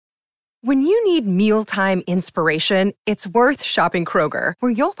When you need mealtime inspiration, it's worth shopping Kroger,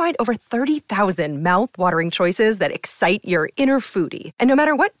 where you'll find over 30,000 mouth-watering choices that excite your inner foodie. And no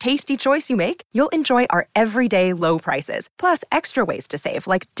matter what tasty choice you make, you'll enjoy our everyday low prices, plus extra ways to save,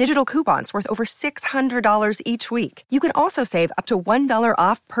 like digital coupons worth over $600 each week. You can also save up to $1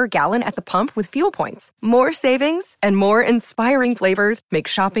 off per gallon at the pump with fuel points. More savings and more inspiring flavors make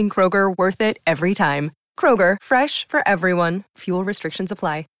shopping Kroger worth it every time. Kroger, fresh for everyone. Fuel restrictions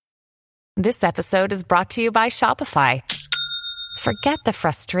apply. This episode is brought to you by Shopify. Forget the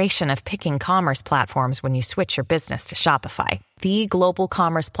frustration of picking commerce platforms when you switch your business to Shopify, the global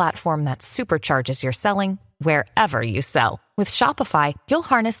commerce platform that supercharges your selling wherever you sell. With Shopify, you'll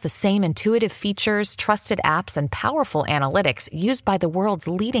harness the same intuitive features, trusted apps, and powerful analytics used by the world's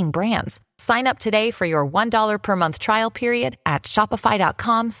leading brands. Sign up today for your $1 per month trial period at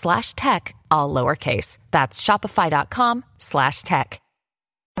shopify.com/tech, all lowercase. That's shopify.com/tech.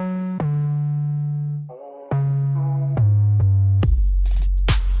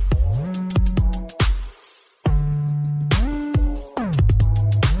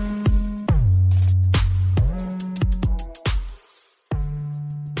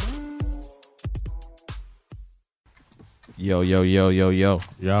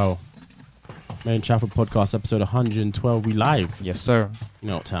 Yo. Main Trafford Podcast, episode 112. We live. Yes, sir. You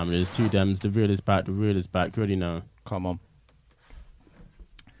know what time it is. Two Dems. The real is back. You already know. Come on.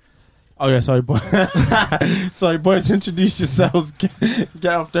 Oh, yeah. Sorry, boy. Sorry, boys. Introduce yourselves. Get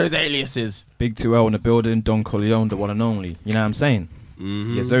off those aliases. Big 2L in the building. Don Corleone, the one and only. You know what I'm saying?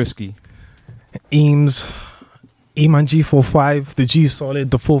 Mm-hmm. Yazowski. Eames. Eman G45. The G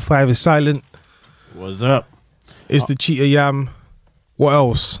solid. The 45 is silent. What's up? It's the Cheetah Yam. What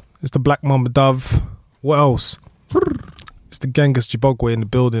else? It's the Black Mamba Dove. What else? It's the Genghis Jibogwe in the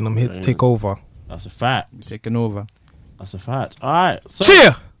building. I'm here to take over. That's a fact. Taking over. That's a fact. All right. So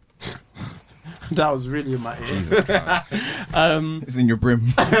Cheer! That was really in my ear. Jesus Christ. It's in your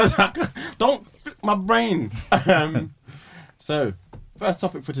brim. Don't flip my brain. So, first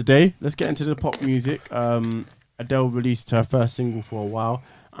topic for today. Let's get into the pop music. Adele released her first single for a while.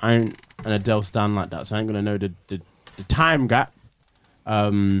 I ain't an Adele stan like that, so I ain't gonna know the time gap.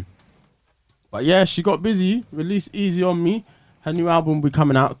 But yeah, she got busy. Released Easy on Me. Her new album will be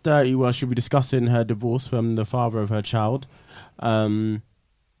coming out 30. Well, she'll be discussing her divorce from the father of her child.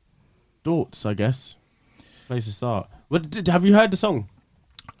 Thoughts, I guess. Place to start. Have you heard the song?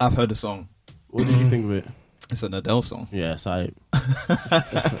 I've heard the song. What did you think of it? It's an Adele song. Yes, it's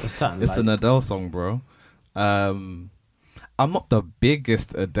It's an Adele song, bro. I'm not the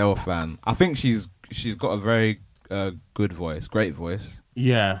biggest Adele fan. I think she's got a very good voice, great voice.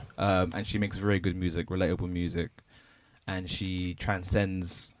 Yeah. And she makes very good music, relatable music, and she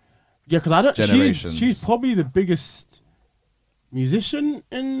transcends. Yeah, because generations. She's probably the biggest musician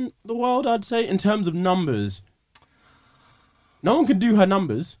in the world, I'd say, in terms of numbers. No one can do her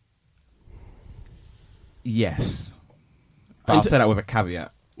numbers. Yes, but I'll say that with a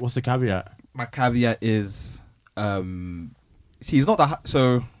caveat. What's the caveat? My caveat is, she's not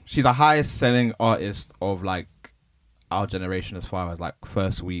she's a highest selling artist of like our generation as far as like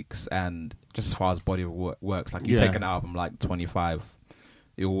first weeks and just as far as body of works. Like you take an album like 25,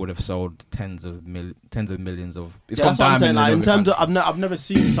 it would have sold tens of millions of. It's gone that's what I'm saying. Like, in terms of, I've never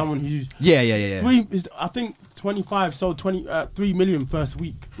seen someone who's yeah. I think 25 sold 3 million first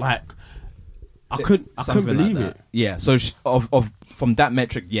week. Like I couldn't believe like it. Yeah. So from that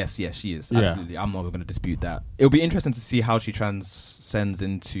metric, yes, she is absolutely. I'm not going to dispute that. It'll be interesting to see how she transcends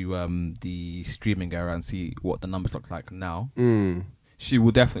into the streaming era and see what the numbers look like now. She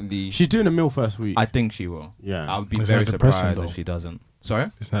will definitely. She's doing a mill first week. I think she will. Yeah. I would be Is very that depressing, surprised though? if she doesn't.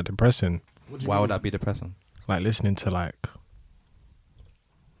 Sorry? It's not depressing. Why would that be depressing? Like listening to like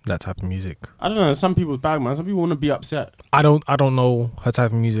that type of music. I don't know. Some people's bad, man. Some people want to be upset. I don't know her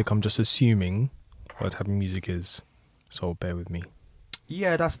type of music. I'm just assuming what type of music is. So bear with me.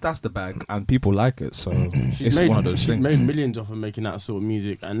 Yeah, that's the bag, and people like it. So She's it's one of those she's things. made millions off of making that sort of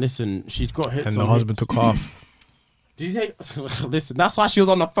music. And listen, she's got hits. And the on husband hits. took off. Did you say? Listen, that's why she was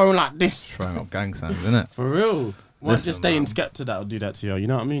on the phone like this. Throwing up gang signs, isn't it? For real. Well, Listen, just staying man. skeptic that'll do that to you. You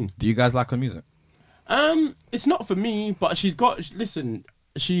know what I mean? Do you guys like her music? It's not for me, but she's got. Listen,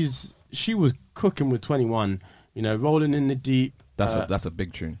 she was cooking with 21. You know, Rolling in the Deep. That's a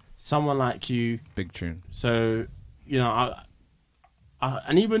big tune. Someone Like You. Big tune. So, you know,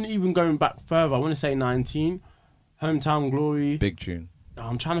 and even going back further, I want to say 19, Hometown Glory. Big tune.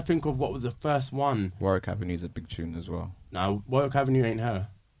 I'm trying to think of what was the first one. Warwick Avenue is a big tune as well. No, Warwick Avenue ain't her.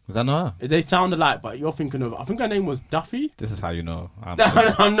 Was that not her? They sound alike, but you're thinking of. I think her name was Duffy. This is how you know.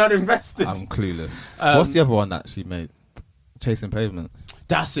 I'm not invested. I'm clueless. What's the other one that she made? Chasing Pavements.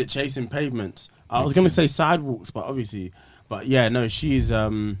 That's it, Chasing Pavements. I was gonna say Sidewalks, but obviously, but yeah, no, she's Well,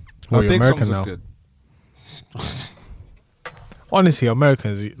 Her you're big American songs are now. good. Honestly,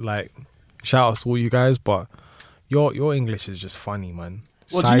 Americans, like, shout out to all you guys, but your English is just funny, man.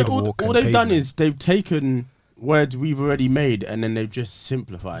 Well, do you know, Sidewalk all and they've done pavement. is they've taken words we've already made and then they've just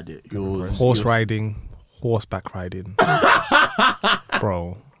simplified it. Horse riding, horseback riding.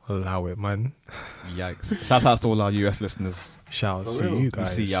 Bro, allow it, man. Yikes. Shout out to all our US listeners. Shout out For to real. you We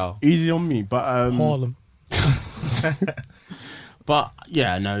guys. see y'all. Easy on me, but Harlem. but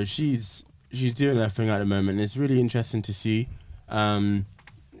yeah, no, she's doing her thing at the moment. It's really interesting to see, and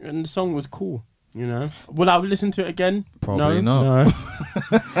the song was cool. You know, will I listen to it again? Probably no, not.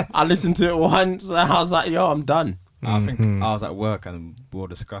 No. I listened to it once. And I was like, yo, I'm done. I think I was at work and we were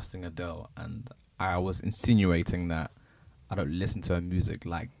discussing Adele, and I was insinuating that I don't listen to her music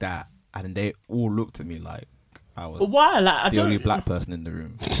like that, and they all looked at me like I was But why? Like, I the don't. only black person in the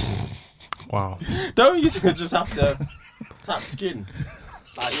room. Wow. Don't you just have to tap skin?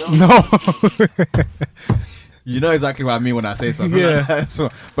 Like, yo, No. You know exactly what I mean when I say something. Yeah. Like that. So,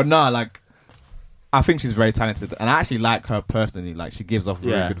 but no, like I think she's very talented, and I actually like her personally. Like she gives off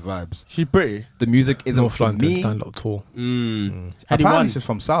very Yeah. good vibes. she's pretty. The music isn't North for London me. stand up tall. Headie Apparently one. she's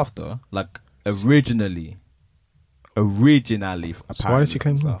from South though. Like originally, apparently So why did she from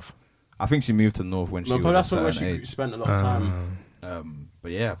claim South. North? I think she moved to North when she No, but was that's a where certain she age. spent a lot of time.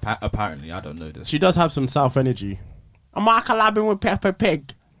 But yeah, apparently I don't know this. She does have some South energy. Am I collabing with Peppa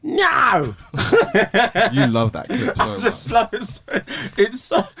Pig? No. You love that clip so I much. just love it. It's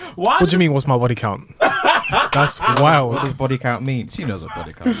so, why? What do you mean, what's my body count? That's What wild. does body count mean? She knows what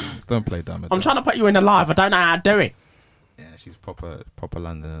body count means. Don't play dumb. I'm trying to put you in the live. I don't know how to do it. Yeah, she's proper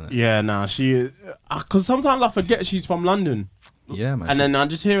London. Innit? Yeah, nah, she. Because sometimes I forget she's from London, Yeah, man. and then I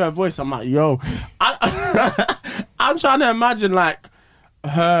just hear her voice. I'm like, yo, I'm trying to imagine like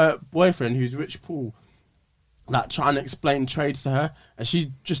her boyfriend, who's Rich Paul, like trying to explain trades to her, and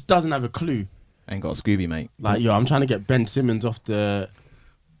she just doesn't have a clue. ain't got a Scooby, mate. Like, yo, I'm trying to get Ben Simmons off the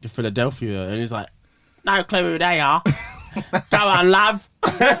Philadelphia, and he's like, no clue who they are. Go on, love.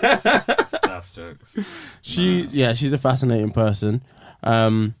 That's jokes. She's a fascinating person.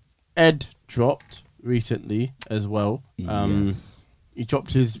 Ed dropped recently as well. Yes. He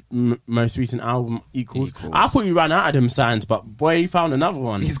dropped his most recent album, Equals. Equals. I thought he ran out of them signs, but boy, he found another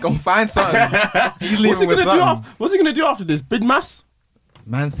one. He's gonna find something. He's What's he leaving with gonna do? something. What's he gonna do after this? Bid mass?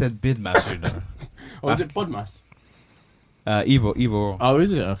 Man said bid match, you know. Or is it bod mass? Either or. Oh,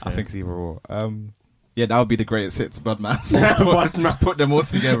 is it? Okay. I think it's either or. Yeah, that would be the greatest hits, Bud Mass. Bud Just Mass. put them all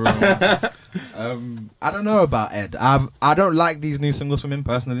together. I don't know about Ed. I don't like these new singles from him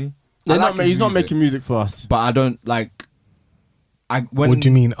personally. I like his He's not music, making music for us. but I don't like. When What do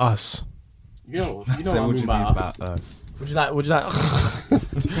you mean, us? You know what I So mean what do you mean by us. about us? Would you like?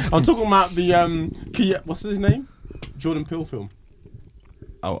 I'm talking about the what's his name? Jordan Peele film.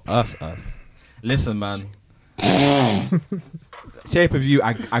 Oh, us. Listen, man. Shape of You,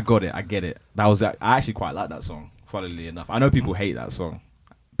 I got it. I get it. I actually quite like that song. Funnily enough, I know people hate that song.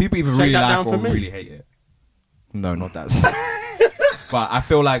 People either Take really that like down or for me. really hate it. No, not that song. But I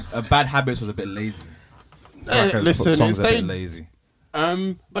feel like Bad Habits was a bit lazy. Listen, songs a bit it's lazy.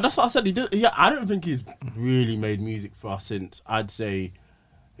 but that's what I said. He did. Yeah, I don't think he's really made music for us since I'd say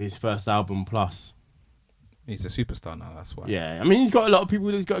his first album plus. He's a superstar now. That's why. Yeah, I mean he's got a lot of people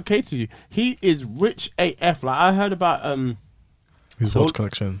that he's got to cater to. He is rich AF. Like I heard about His So- watch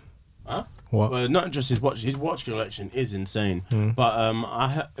collection. Huh? What? Well, not just his watch. His watch collection is insane. But I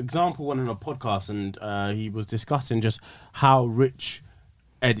had example one on a podcast, and he was discussing just how rich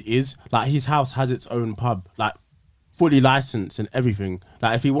Ed is. Like his house has its own pub, like fully licensed and everything.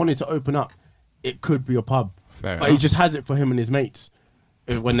 Like if he wanted to open up, it could be a pub. Fair but he enough. just has it for him and his mates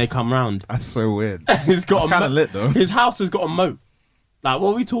when they come round. That's so weird. He's got That's kinda lit, though. His house has got a moat. Like what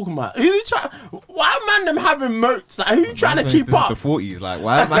are we talking about? Who's he trying? Why are man them having moats? Like who you trying to keep This is up? the 40s. Like,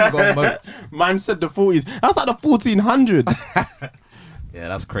 why has man got a moat? Man said the 40s. That's like the 1400s. Yeah,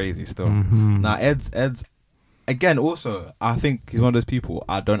 that's crazy still. Now, Ed's again, also, I think he's one of those people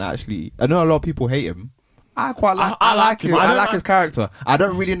I know a lot of people hate him. I quite like I I like like him. him. I I don't like like- his character. I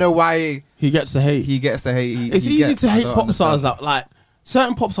don't really know why He gets the hate. he gets the hate. It's he easy gets. to I hate don't pop stars understand. that like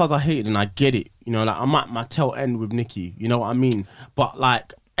certain pop stars I hated and I get it. You know, like I'm at my tail end with Nicki. You know what I mean? But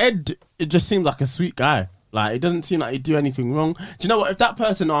like Ed, it just seems like a sweet guy. Like it doesn't seem like he'd do anything wrong. Do you know what? If that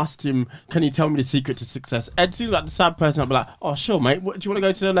person asked him, "Can you tell me the secret to success?" Ed seems like the sad person. I'd be like, "Oh, sure, mate. What, do you want to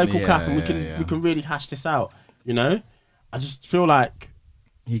go to the local Yeah, cafe and yeah. we can really hash this out?" You know? I just feel like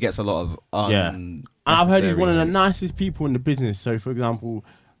He gets a lot of yeah. And I've heard he's one of the nicest people in the business. So, for example,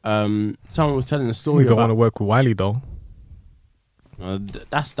 someone was telling a story You don't about want to work with Wiley though.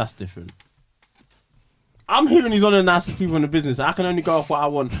 That's different. I'm hearing he's one of the nicest people in the business. I can only go off what I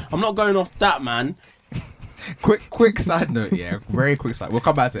want. I'm not going off that, man. Quick side note, yeah, very quick side. We'll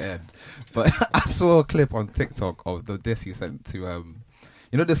come back to Ed, but I saw a clip on TikTok of the diss he sent to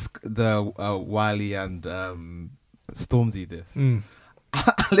the Wiley and Stormzy diss.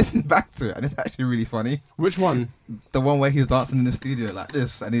 I listened back to it and it's actually really funny. Which one? The one where he's dancing in the studio like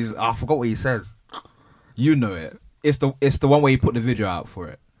this and I forgot what he says. You know it. It's the one where he put the video out for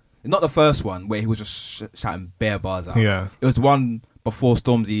it. Not the first one where he was just shouting bare bars out. Yeah. It was one before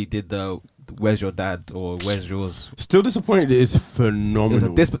Stormzy did the "Where's your dad?" or "Where's yours?" Still Disappointed is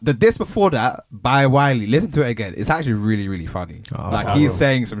phenomenal. The disc before that by Wiley. Listen to it again. It's actually really, really funny. He's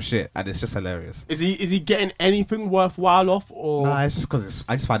saying some shit and it's just hilarious. Is he getting anything worthwhile off or? Nah, it's just because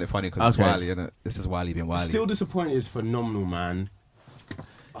I just find it funny because it's Wiley, innit? This is Wiley being Wiley. Still Disappointed is phenomenal, man.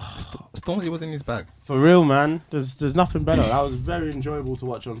 Stormzy was in his bag. For real, man. There's nothing better. That was very enjoyable to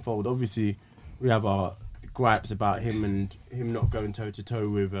watch unfold. Obviously, we have our gripes about him and him not going toe to toe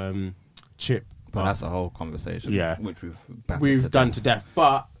with Chip. But that's a whole conversation. Yeah, which we've done to death.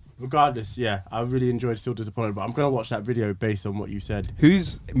 But regardless, yeah, I really enjoyed Still Disappointed. But I'm gonna watch that video based on what you said.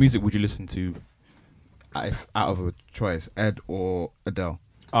 Whose music would you listen to out of a choice, Ed or Adele?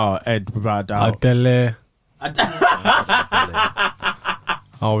 Oh, Ed, without a doubt. Adele.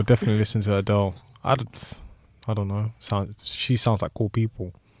 I would definitely listen to Adele. I don't know. She sounds like cool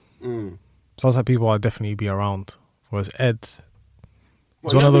people. Sounds like people I'd definitely be around. Whereas Ed,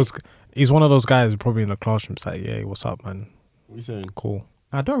 he's one of those guys probably in the classroom. It's like, yeah, what's up, man? What are you saying? Cool.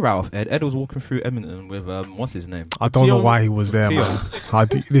 I don't write off Ed. Ed was walking through Edmonton with what's his name? I don't know why he was there, man.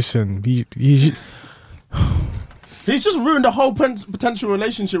 Listen, he's just ruined the whole potential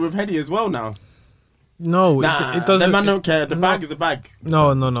relationship with Hedy as well now. No, it doesn't. The man don't care. The bag is a bag. No.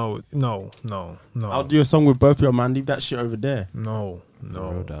 I'll do a song with both of you, man. Leave that shit over there. No.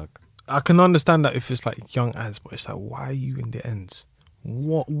 Real dog. I can understand that if it's like young ads, but it's like, why are you in the ends?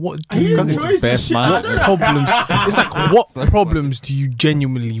 What do He you enjoys the shit. I don't know. problems? It's like, what problems do you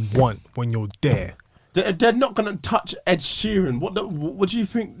genuinely want when you're there? They're not gonna touch Ed Sheeran. What do you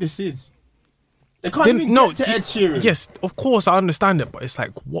think this is? They can't even get to Ed Sheeran. Yes, of course I understand it, but it's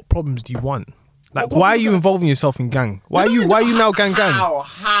like, what problems do you want? Like, why are you involving yourself in gang? Why are you now gang?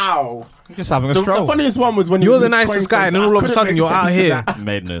 How? You're just having a stroll. The funniest one was when you're the nicest guy, and then all of a sudden you're out here.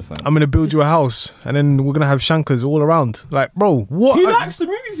 Made no sense. I'm gonna build you a house, and then we're gonna have shankers all around. Like, bro, what? He likes the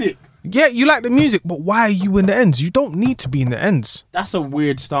music. Yeah, you like the music, but why are you in the ends? You don't need to be in the ends. That's a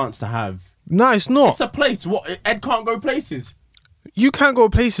weird stance to have. No, it's not. It's a place. What? Ed can't go places. You can go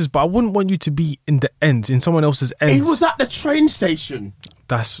places, but I wouldn't want you to be in the ends, in someone else's ends. He was at the train station.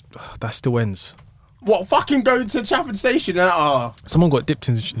 That still ends. What? Fucking go to Trafford Station and Someone got dipped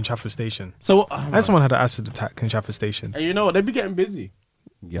in Trafford Station. So and someone had an acid attack in Trafford Station. And you know what? They'd be getting busy.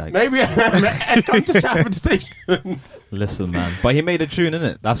 Yikes. Maybe Ed come to Trafford Station. Listen, man. But he made a tune,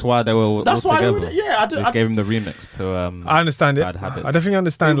 innit? That's why they were That's all why together. I gave him the remix to I understand it. Bad Habits. I definitely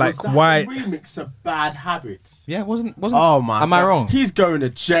understand why. remix of Bad Habits. Yeah, wasn't. Oh my! Am I wrong? He's going to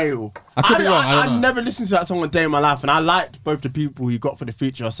jail. I could be wrong. I don't know. never listened to that song a day in my life, and I liked both the people he got for the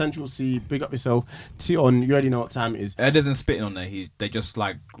feature. Central C, Big Up Yourself, Tion. You already know what time it is. Ed isn't spitting on there. They just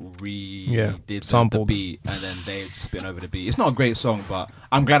like redid the beat, and then they spitting over the beat. It's not a great song, but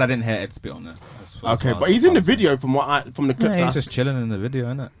I'm glad I didn't hear Ed spit on there. Okay, but he's in the video from the clips. Yeah, he's just chilling in the video,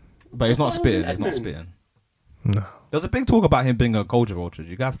 innit? But he's not spitting. He's not spitting. No. There's a big talk about him being a culture vulture. Do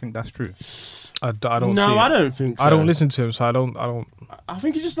you guys think that's true? I don't. No, see it. I don't think so. I don't listen to him, so I don't. I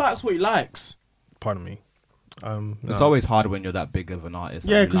think he just likes what he likes. Pardon me. It's always hard when you're that big of an artist.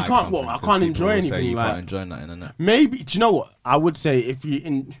 Yeah, because you can't. I can't enjoy anything. You like, can't enjoy nothing, innit? Maybe. Do you know what? I would say if you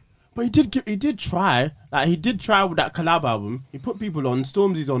in. But he did try. Like he did try with that collab album. He put people on.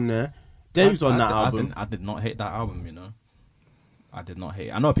 Stormzy's on there. Dave's on that album. I did not hate that album, you know. I did not hate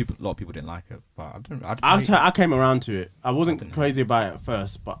it. I know a lot of people didn't like it, but I came around to it. I wasn't crazy about it at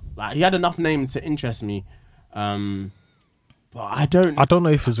first, but like he had enough names to interest me. But I don't know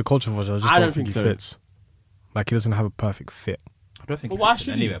if it's a culture vulture. I just don't think he fits. Like he doesn't have a perfect fit. I don't think he fits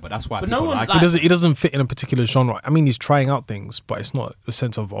anywhere, but that's why people like it. He doesn't fit in a particular genre. I mean, he's trying out things, but it's not a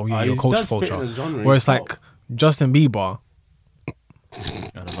sense of you're a culture vulture. Where it's like Justin Bieber.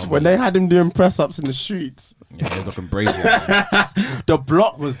 When they had him doing press ups in the streets, yeah, he was looking brazen. The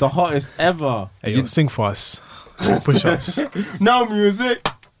block was the hottest ever. Hey, you sing for us. Push ups. No music.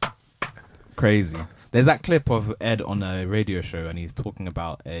 Crazy. There's that clip of Ed on a radio show, and he's talking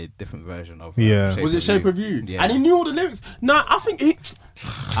about a different version of. Was it Shape of You? Yeah. And he knew all the lyrics. No, I think he. He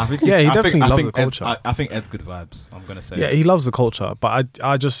definitely loves the culture. I think Ed's good vibes. I'm gonna say. Yeah, he loves the culture, but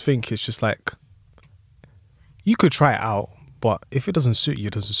I just think it's just like you could try it out. But if it doesn't suit you,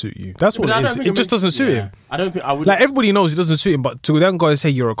 it doesn't suit you. That's But what I it don't is. think It just makes- doesn't suit yeah. him. I don't think I would. Like everybody knows it doesn't suit him, but to then go and say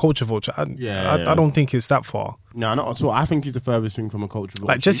you're a culture vulture, I Yeah. don't think it's that far. No, not at all. I think he's the furthest thing from a culture vulture.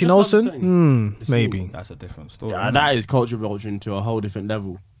 Like He Jesse just loves Nelson, singing. The maybe. singing. That's a different story. Yeah, that is culture vulturing to a whole different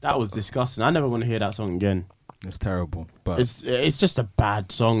level. That was disgusting. I never want to hear that song again. It's terrible. But It's just a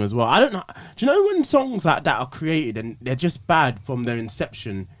bad song as well. I don't know. Do you know when songs like that are created and they're just bad from their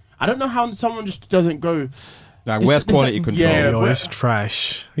inception? I don't know how someone just doesn't go. like, This- where's this- quality control? yeah, Yo, but- it's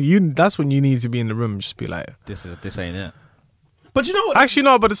trash. That's when you need to be in the room. Just be like, This ain't it. But you know what? actually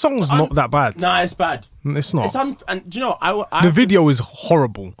no, but the song's not that bad. Nah, it's bad. It's not. And do you know? I The video is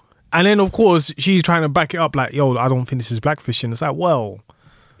horrible. And then of course she's trying to back it up like, yo, I don't think this is blackfishing. It's like, well,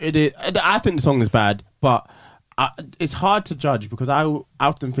 It is. I think the song is bad, but it's hard to judge because I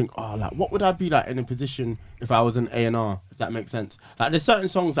often think, oh, like what would I be like in a position if I was an A&R? If that makes sense. Like there's certain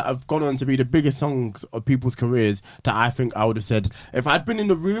songs that have gone on to be the biggest songs of people's careers that I think I would have said if I'd been in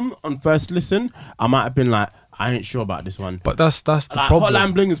the room on first listen, I might have been like, I ain't sure about this one. but that's the Like problem.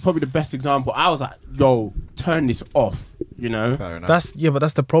 Hotline Bling is probably the best example. I was like, yo, turn this off. You know. Fair enough. But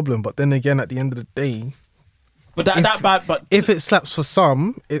that's the problem. But then again, at the end of the day, But that bad. But if it slaps for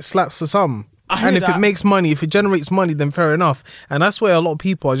some, it slaps for some. I hear And if that. it makes money, if it generates money, then fair enough. And that's where a lot of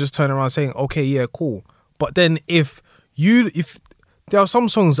people are just turning around saying, okay, yeah, cool. But then if there are some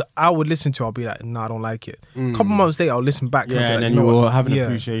songs that I would listen to, I'll be like, nah, I don't like it. A couple months later, I'll listen back. Yeah, I'll be and like, then you know you will what? have an Yeah.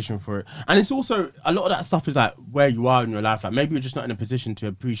 appreciation for it. And it's also a lot of that stuff is like where you are in your life. Like maybe you're just not in a position to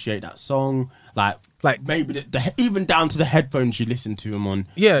appreciate that song. Like maybe even down to the headphones you listen to them on.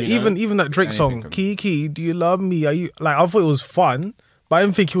 Yeah, you know? even that Drake Anything song, can- Kiki, do you love me? Are you like? I thought it was fun, but I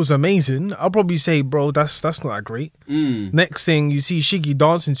didn't think it was amazing. I'll probably say, bro, that's not that great. Next thing you see Shiggy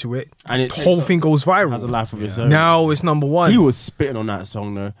dancing to it, And the whole thing goes viral. has a life of its own. Now it's number one. He was spitting on that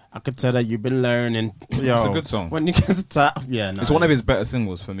song though. I could tell that you've been learning. Yo, It's a good song. When you get to top, yeah, no, It's one of his better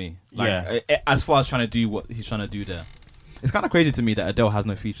singles for me. Like, Yeah. as far as trying to do what he's trying to do there. It's kind of crazy to me that Adele has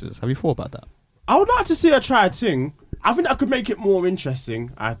no features. Have you thought about that? I would like to see her try a thing. I think that could make it more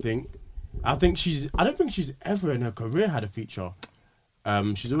interesting. I don't think she's ever in her career had a feature.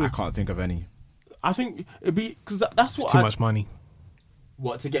 She's I always. can't think of any. I think it'd be because that's what It's too much money.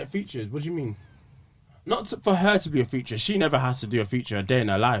 What to get features? What do you mean? Not for her to be a feature. She never has to do a feature a day in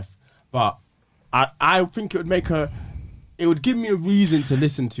her life. But I think it would make her. It would give me a reason to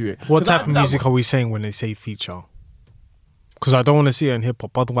listen to it. What 'Cause type of music are we saying when they say feature? Because I don't want to see her in hip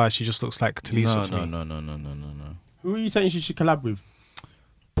hop. Otherwise, she just looks like Talisa to me. No. Who are you saying she should collab with?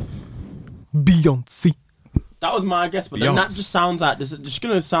 Beyonce. That was my guess, but then that Beyonce. just sounds like this. It's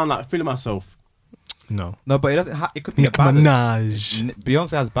gonna sound like feeling myself. No. No, but it doesn't. It could be a Nicki ballad. Minaj.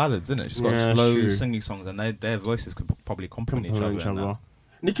 Beyonce has ballads, isn't it? She's got Yeah, that's slow true. singing songs, and their voices could probably complement each other. in that.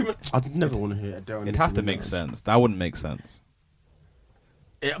 Nicki Minaj. I'd never want to hear Adele. and It'd Nicki have to Minaj. make sense. That wouldn't make sense.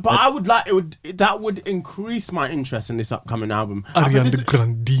 Yeah, but I would like it. That would increase my interest in this upcoming album. Ariana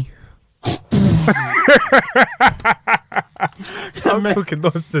Grande. I'm talking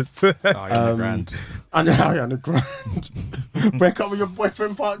nonsense. Ariana Grande. And Ariana Grande. Break up with your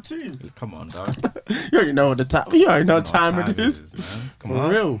boyfriend part 2. Come on, dog. You already know what the time. You already know what What time it is. man. Come For on.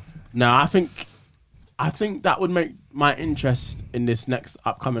 real. No, I think that would make my interest in this next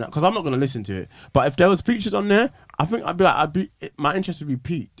upcoming because I'm not going to listen to it. But if there was features on there, I think my interest would be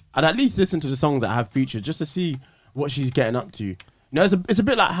peaked. I'd at least listen to the songs that have features just to see what she's getting up to. You know, it's a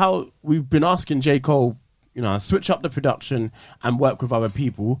bit like how we've been asking J. Cole, you know, switch up the production and work with other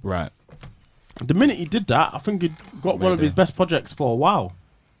people. Right. The minute he did that, I think he got one of Maybe. his best projects for a while.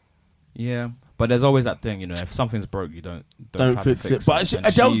 Yeah, but there's always that thing, you know. If something's broke, you don't try to fix it. fix But And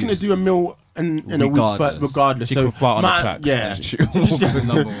Adele's going to she's- do a mill in a week regardless. She so can fight on the might- tracks. yeah, and she will be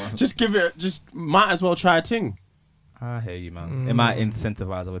number one. just give it. Just might as well try a thing. I hear you, man. It might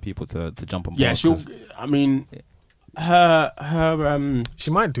incentivize other people to jump on board. Yeah, she'll. 'cause I mean, her.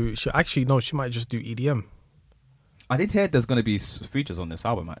 She might do. She might just do E EDM. I did hear there's going to be features on this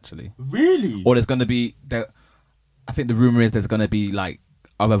album, actually. Really? Or there's going to be... I think the rumor is there's going to be, like,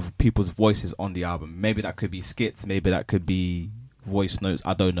 other people's voices on the album. Maybe that could be skits. Maybe that could be voice notes.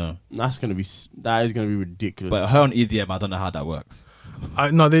 I don't know. That is gonna be ridiculous. But her on EDM, I don't know how that works.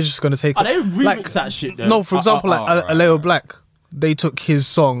 No, they're just gonna take. Are they remix like, that shit? Though? No, for example, like right. Aleo Black, they took his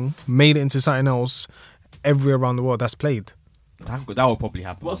song, made it into something else, everywhere around the world that's played. That will probably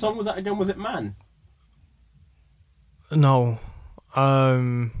happen. What song was that again? Was it Man? No,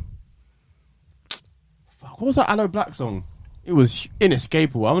 Fuck, what was that Aloe Black song? It was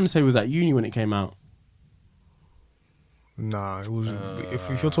inescapable. I want to say it was at uni when it came out. nah. It was.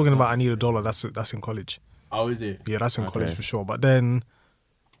 If you're talking about I Need $1, that's in college. Oh, is it? Yeah, that's in college Okay. for sure. But then,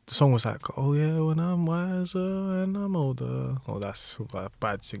 the song was like, "Oh yeah, when I'm wiser and I'm older." Oh, that's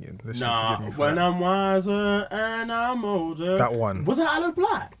bad singing. They should Nah, forgive me for when that. I'm wiser and I'm older. That one. Was that Aloe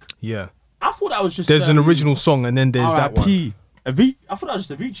Black? Yeah. I thought that was just. There's an original song and then there's that one. R.I.P. I thought that was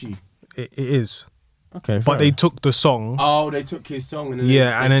just Avicii. It is. Okay, But they took the song. Oh, they took his song and then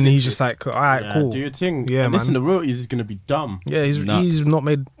Yeah, and then they he's clipped just it. like, all right, Yeah, cool. do your thing. Yeah, and listen, man. the royalties is gonna be dumb. Yeah, he's Nuts. not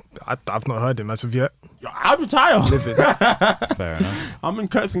made. I've not heard him as of yet. I'll retire. Fair enough. I'm in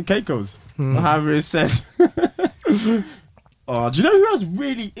Kurtz and Caicos. However it's said. Oh, do you know who has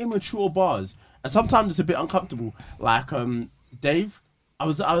really immature bars? And sometimes it's a bit uncomfortable. Like Dave.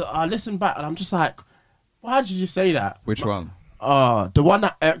 I listened back and I'm just like, why did you say that? Which one? The one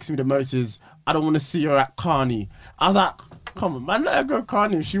that irks me the most is I don't want to see her at Carney. I was like, come on, man, let her go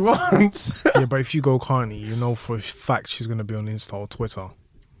Carney if she wants. Yeah, but if you go Carney, you know for a fact she's gonna be on Insta or Twitter.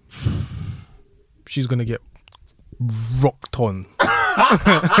 She's gonna get rocked on.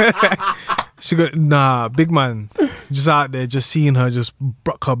 She got big man, just out there, just seeing her, just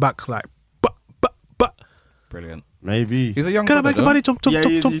broke her back like, but. Brilliant. Maybe. He's a young Can I brother. make a body jump, jump, Yeah,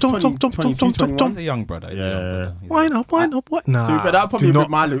 jump, he's jump, jump, 20, jump, jump, 22, jump, jump, 21. jump. He's a young brother. He's a Yeah. young brother. He's Why not? Why not? What? Nah. To be fair, that probably do been not.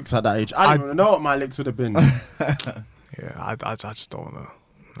 my looks at that age. I don't even know what my looks would have been. Would Yeah, I just don't know.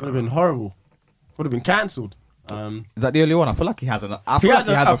 have been horrible. Would have been cancelled. Is that the only one? I feel like he has an. I He feel has like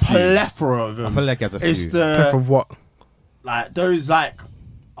he has a a few. plethora of them. I feel like he has a It's few. Proof the of what? like those like,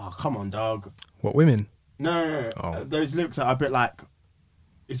 oh come on, dog. What women? No. Oh. Those looks are a bit like.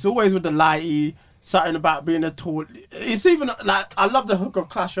 It's always with the lighty. Something about being a tall. It's even like I love the hook of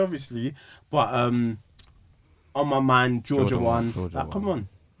Clash, obviously, but on my mind, Georgia one. Georgia Like, one. come on,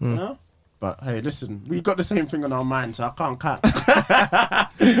 you know. But hey, listen, we got the same thing on our mind, so I can't cut.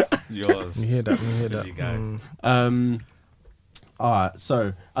 Yours. You hear that? You hear that? Silly guy. All right,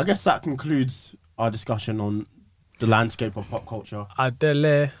 so I guess that concludes our discussion on the landscape of pop culture.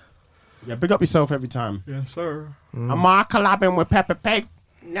 Adele. Yeah, big up yourself every time. Yes, sir. Am I collabing with Peppa Pig?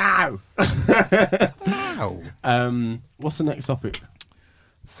 No. Ow. What's the next topic?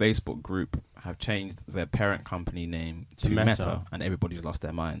 Facebook group have changed their parent company name to To Meta. Meta, and everybody's lost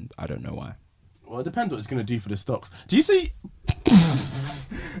their mind. I don't know why. Well, it depends what it's going to do for the stocks. Do you see?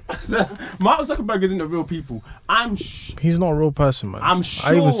 Mark Zuckerberg isn't the real people. He's not a real person, man. I'm I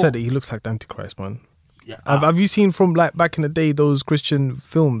sure- even said that he looks like the Antichrist, man. Yeah, Have you seen from like back in the day those Christian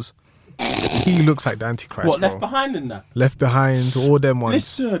films? He looks like the Antichrist, what bro. Left Behind in that? Left Behind, all them ones.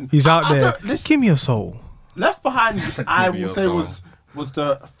 Listen, he's out I there. don't- listen. Give me your soul. Left Behind, I Give me will your say soul. was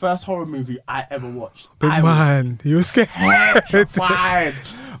the first horror movie I ever watched. Big I was man, you were scared. petrified.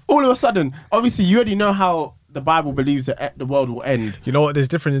 All of a sudden, obviously, you already know how the Bible believes that the world will end. You know what? There's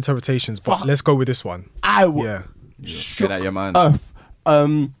different interpretations, but Fuck. let's go with this one. I will. Yeah. Get out your mind. Earth.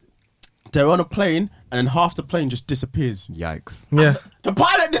 They're on a plane, and then half the plane just disappears. Yikes. Yeah. The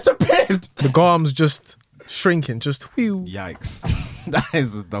pilot disappeared. The Garm's just shrinking, just whew. Yikes. That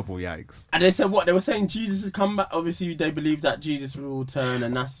is a double yikes. And they said what? They were saying Jesus had come back. Obviously, they believe that Jesus will return,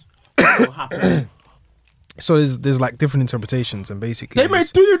 and that's what will happen. So there's like different interpretations, and basically They made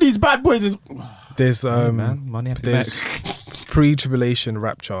 3 of these bad boys. there's Man, money have to be there's made. pre-tribulation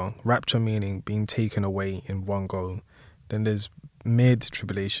rapture meaning being taken away in one go. Then there's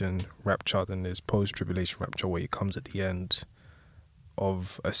mid-tribulation rapture. Then there's post-tribulation rapture where it comes at the end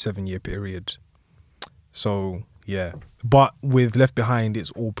of a 7-year period. So yeah, but with Left Behind,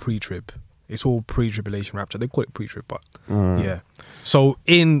 it's all pre-trib. It's all pre-tribulation rapture. They call it pre-trib, but yeah. So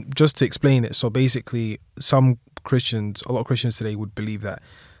just to explain it, so basically a lot of Christians today would believe that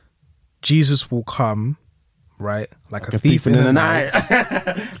Jesus will come, right, like a thief in the night,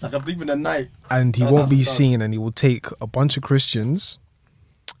 Like a thief in the night. and he That's won't how be it sounds. seen, and he will take a bunch of Christians,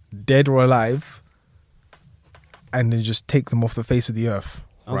 dead or alive, and then just take them off the face of the earth.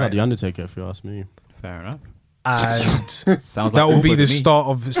 Sounds like the Undertaker, if you ask me. Fair enough. And Sounds like that will be Uber the to me. start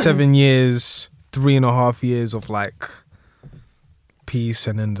of 7 years, 3.5 years of like peace,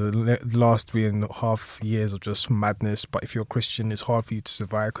 and then the last 3.5 years of just madness. But if you're a Christian, it's hard for you to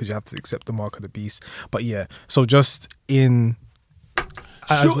survive because you have to accept the mark of the beast. But yeah, so just in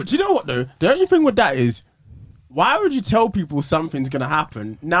Sure, do you know what though? The only thing with that is, why would you tell people something's gonna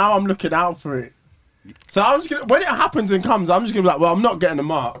happen? Now I'm looking out for it. So I'm just gonna, when it happens and comes, I'm just gonna be like, well, I'm not getting the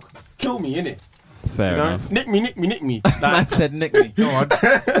mark. Kill me, innit? Fair You know? enough. Nick me. Man Like, said nick me. Go on.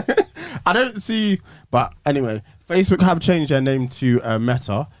 I don't see, but anyway, Facebook have changed their name to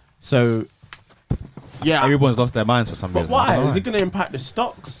Meta. So yeah, Everyone's lost their minds for some but reason. I why? don't know Is it gonna impact the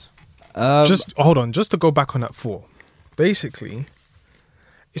stocks? just hold on, just to go back on that thought. Basically,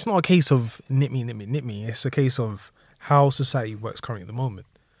 it's not a case of nip me. It's a case of how society works currently at the moment.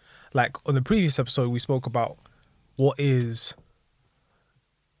 Like on the previous episode, we spoke about what is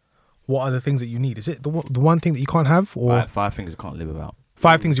what are the things that you need? Is it the one thing that you can't have, or Five things you can't live without.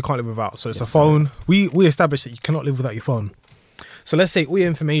 5 things you can't live without? So it's a phone. We established that you cannot live without your phone. So let's say all your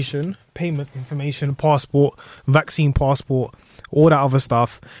information, payment information, passport, vaccine passport, all that other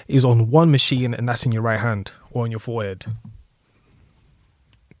stuff is on one machine, and that's in your right hand or on your forehead.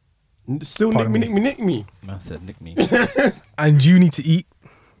 Still Pardon nick me. I said nick me. And you need to eat.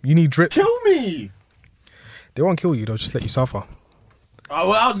 You need drip. Kill me. They won't kill you. They'll just let you suffer. Oh,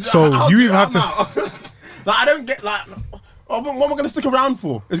 well, So you even have to- like, I don't get like. What am I going to stick around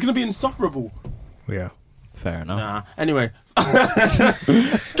for? It's going to be insufferable. Yeah. Fair enough. Nah. Anyway,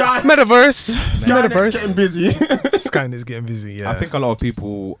 Sky. Metaverse. Skynet's Metaverse. getting busy. Skynet's getting busy. Yeah. I think a lot of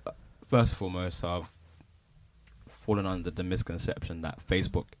people, first and foremost, have fallen under the misconception that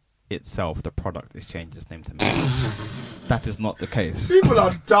Facebook itself, the product, is changing its name to Meta. That is not the case. People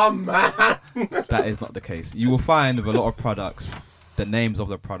are dumb, man. That is not the case. You will find with a lot of products, the names of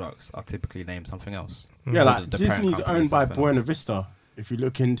the products are typically named something else. Yeah, like The parent Disney's company is owned by something Buena else. Vista. If you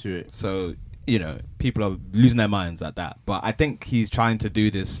look into it, So, people are losing their minds at that. But I think he's trying to do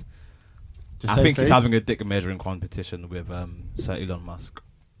this. to I save think he's face. having a dick measuring competition with Sir Elon Musk.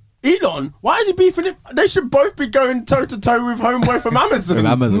 Elon, why is he beefing him? They should both be going toe to toe with Homeboy from Amazon. With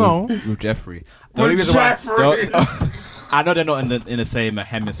Amazon, No. with Jeffrey. The With only reason why- Jeffrey. I know they're not in the same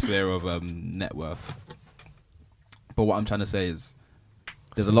hemisphere of net worth, but what I'm trying to say is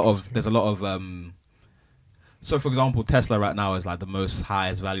there's a lot of so for example, Tesla right now is like the most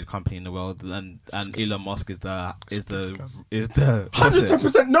highest valued company in the world, and Elon Musk is the what's it?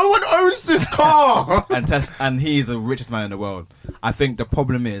 110%. No one owns this car. and he's the richest man in the world. I think the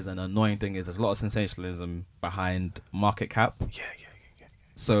problem is, and the annoying thing is, there's a lot of sensationalism behind market cap. Yeah.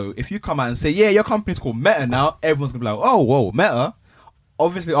 So if you come out and say, yeah, your company's called Meta now, everyone's gonna be like, oh, whoa, Meta.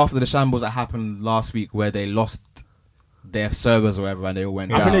 Obviously, after the shambles that happened last week, where they lost their servers or whatever, and they all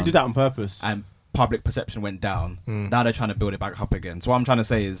went I down, think they did that on purpose. and public perception went down. Now they're trying to build it back up again. So what I'm trying to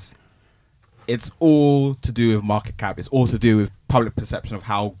say is, it's all to do with market cap. It's all to do with public perception of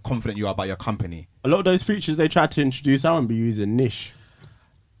how confident you are about your company. A lot of those features they tried to introduce, I won't be using niche.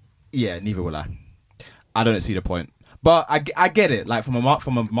 Yeah, neither will I. I don't see the point. But I get it. Like from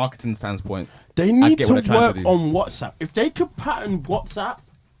a marketing standpoint, They I need get to what they're trying work to do. on WhatsApp. If they could pattern WhatsApp,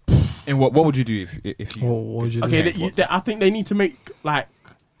 And what would you do if you? What would you do? okay, I think they need to make like.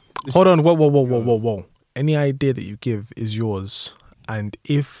 Hold on. Whoa. Any idea that you give is yours. And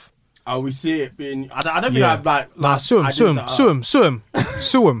if... Oh, we see it being. I don't think Yeah. I'd like. Nah, sue him. Sue him.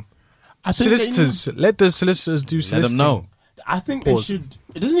 I think they Solicitors. Let the solicitors do Let soliciting. them know. I think Pause. they should.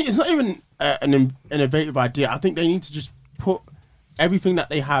 It doesn't. It's not even an innovative idea. I think they need to just put everything that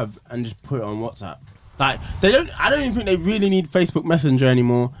they have and just put it on WhatsApp. Like they don't. I don't even think they really need Facebook Messenger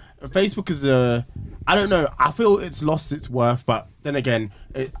anymore. Facebook is a. I don't know. I feel it's lost its worth, but then again,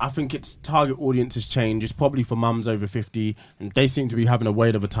 I think its target audience has changed. It's probably for mums over 50, and they seem to be having a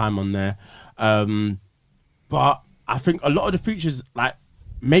whale of a time on there. But I think a lot of the features, like,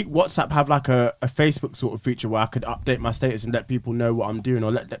 make WhatsApp have like a Facebook sort of feature where I could update my status and let people know what I'm doing,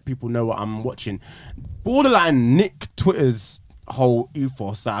 or let people know what I'm watching. Borderline nick Twitter's whole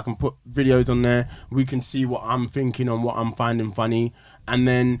ethos, that I can put videos on there, we can see what I'm thinking and what I'm finding funny, and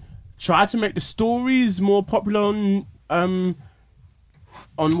then try to make the stories more popular on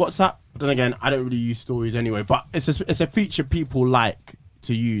WhatsApp. But then again, I don't really use stories anyway, but it's a feature people like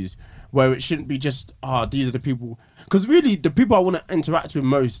to use, where it shouldn't be just, these are the people. Because really, the people I want to interact with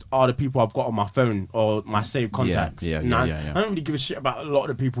most are the people I've got on my phone or my saved contacts. Yeah. I don't really give a shit about a lot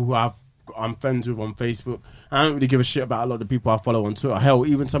of the people who I'm friends with on Facebook. I don't really give a shit about a lot of the people I follow on Twitter. Hell,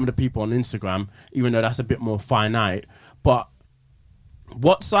 even some of the people on Instagram, even though that's a bit more finite. But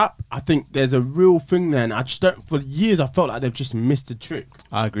WhatsApp, I think there's a real thing there. And I just don't, for years, I felt like they've just missed the trick.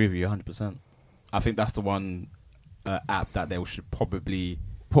 I agree with you 100%. I think that's the one app that they should probably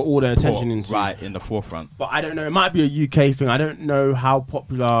Put all their attention into. right in the forefront. But I don't know. It might be a UK thing. I don't know how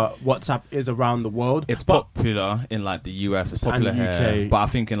popular WhatsApp is around the world. It's but popular in like the US. It's And popular UK. here, but I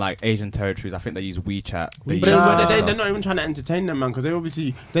think in like Asian territories, I think they use WeChat. They use But stuff. they're not even trying to entertain them, man, because they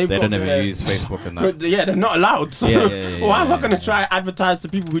obviously they've They got don't even their- use Facebook and that. But yeah, they're not allowed. So Yeah, well, I'm not yeah. going to try advertise to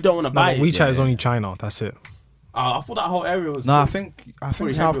people who don't want to No, buy it. WeChat is Yeah. only China. That's it. I thought that whole area was. No, I pretty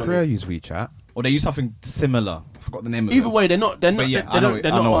think South heavy on Korea it. use WeChat, or they use something similar. I forgot the name of it. Either way, they're not. They're not. But yeah, they're I know, not,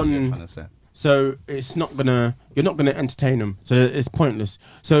 they're I not know what you're trying on. to say. So it's not gonna. You're not gonna entertain them. So it's pointless.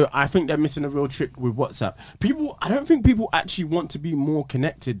 So I think they're missing a real trick with WhatsApp. People. I don't think people actually want to be more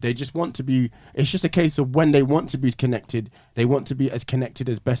connected. They just want to be. It's just a case of when they want to be connected, they want to be as connected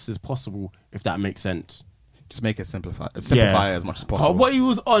as best as possible. If that makes sense. Just make it simplify it as much as possible. What he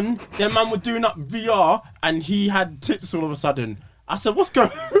was on, their man was doing up VR and he had tits all of a sudden. I said, what's going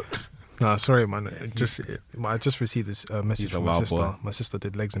on? Nah, sorry, man. I just received this message He's a from my wild sister. boy. My sister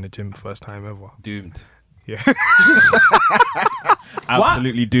did legs in the gym first time ever. Doomed. Yeah.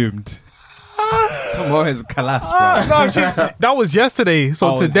 Absolutely doomed. Tomorrow is Kalas, bro. No, that was yesterday. So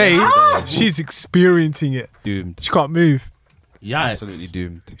Oh, it's today, yesterday. she's experiencing it. Doomed. She can't move. Yeah, Absolutely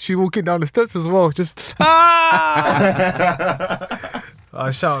doomed. She walking down the steps as well. Just shout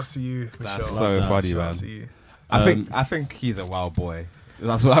out to you, Michelle. That's so that. funny, Shout man. out to you. I think he's a wild boy.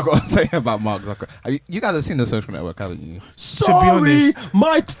 That's what I've got to say about Mark Zuckerberg. You guys have seen the social network, haven't you? Sorry, honest.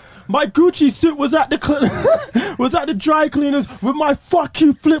 my Gucci suit was at the was at the dry cleaners with my fuck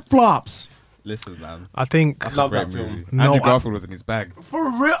you flip flops. Listen, man. I think That's Love a great that film. movie. No, Andrew I- Garfield was in his bag. For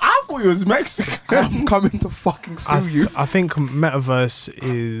real, I thought he was Mexican. I'm coming to fucking sue you. I think metaverse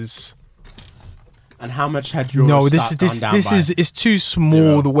is And how much had your no. stock gone down This by? is it's too small.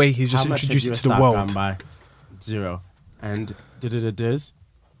 Zero. The way he's just How much had introduced your it to the stock world. gone by? 0. And did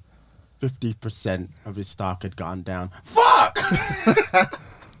 50% of his stock had gone down. Fuck!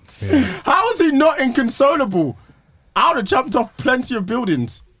 How is he not inconsolable? I would have jumped off plenty of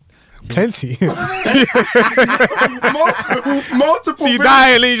buildings. Plenty. Multiple So you buildings. die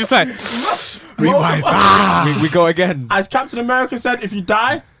and then you just like revive. Multiple- We go again. As Captain America said, if you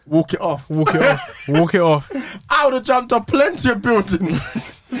die, walk it off. Walk it off. Walk it off. I would have jumped off plenty of buildings.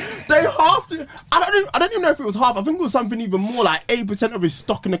 They halved it. I don't even know if it was half. I think it was something even more, like 8% of his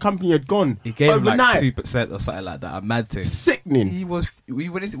stock in the company had gone. He gave him like overnight. 2% or something like that. A mad thing. Sickening. He was.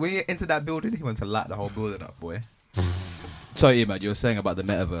 When he entered that building, he went to light the whole building up, boy. Sorry, Imad, you were saying about the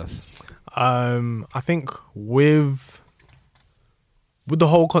metaverse. I think with the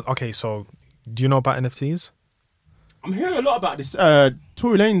whole okay. So do you know about NFTs? I'm hearing a lot about this.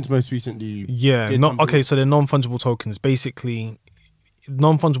 Tory Lanez most recently. Yeah. did Not something. okay. So they're non-fungible tokens. Basically,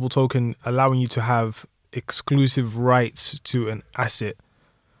 non-fungible token allowing you to have exclusive rights to an asset,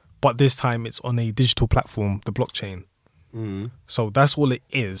 but this time it's on a digital platform, the blockchain. So that's all it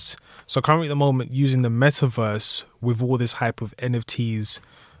is. So currently at the moment, using the metaverse with all this hype of NFTs,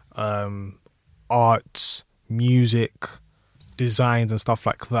 arts, music, designs and stuff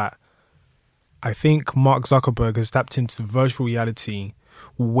like that, I think Mark Zuckerberg has tapped into virtual reality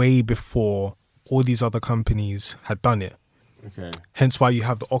way before all these other companies had done it. Okay. Hence why you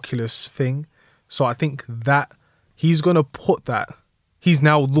have the Oculus thing. So I think that he's going to put that, he's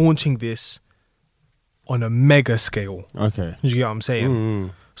now launching this on a mega scale. Okay. You get what I'm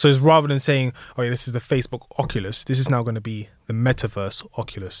saying? So it's rather than saying, oh yeah, this is the Facebook Oculus, this is now going to be the metaverse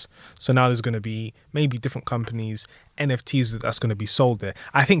Oculus. So now there's going to be maybe different companies, NFTs that's going to be sold there.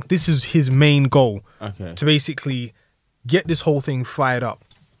 I think this is his main goal, Okay. to basically get this whole thing fired up.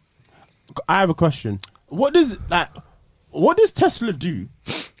 I have a question. What does Tesla do?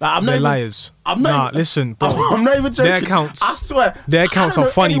 Like, I'm They're even, liars. I'm not Nah, even- listen, bro. I'm not even joking. Their accounts, I swear. their accounts I are don't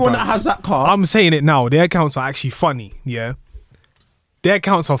know funny, anyone bro. that has that car. I'm saying it now. Their accounts are actually funny. Yeah, their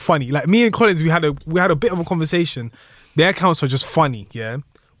accounts are funny. Like me and Collins, we had a bit of a conversation. Their accounts are just funny. Yeah,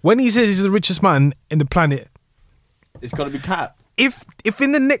 when he says he's the richest man in the planet, It's got to be Cap. if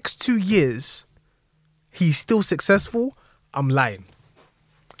in the next 2 years he's still successful, I'm lying.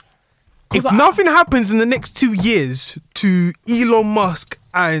 If nothing happens in the next 2 years to Elon Musk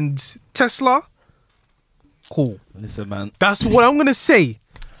and Tesla, cool. Listen, man. That's what I'm gonna say.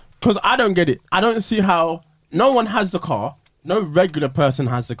 Because I don't get it. I don't see how no one has the car. No regular person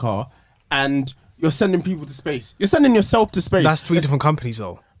has the car. And you're sending people to space. You're sending yourself to space. That's three It's- different companies,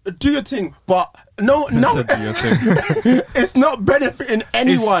 though. Do your thing. But no. Said do your thing. It's not benefiting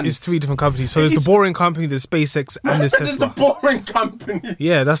anyone. It's three different companies. So there's the It's- boring company, there's SpaceX, and there's There's the Tesla. boring company.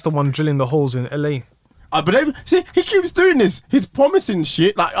 Yeah, that's the one drilling the holes in LA. But see, he keeps doing this. He's promising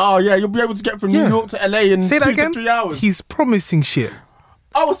shit like, oh yeah, you'll be able to get from New Yeah. York to LA in Say 2 that again. to 3 hours. He's promising shit.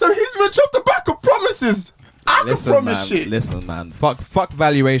 Oh, so he's rich off the back of promises. I can promise man. shit. Listen, man. Fuck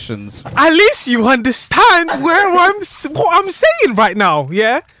valuations. At least you understand what I'm saying right now.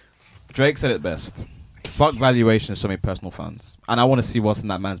 Yeah. Drake said it best. Fuck valuations, show me personal funds. And I want to see what's in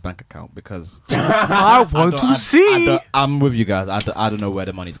that man's bank account because I want to see. I'm with you guys. I don't know where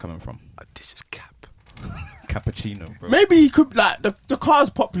the money's coming from. This is cap. Cappuccino, bro. Maybe he could like the car's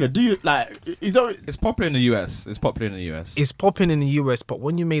popular. Do you like? Is there, It's popular in the US. It's popular in the US. It's popping in the US, but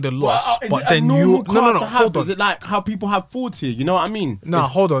when you made a loss, is but it then a normal you car no, to have? hold on. Is it like how people have Fords here? You know what I mean? No,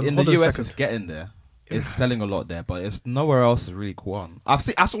 hold on. in Hold the on a US, second. it's getting there. It's selling a lot there, but it's nowhere else is really cool on. I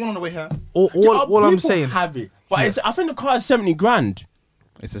saw one on the way here. All I'm People saying. have it, but I think the car is 70 grand.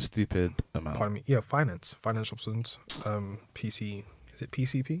 It's a stupid amount. Pardon me. Yeah, financial options. PC. Is it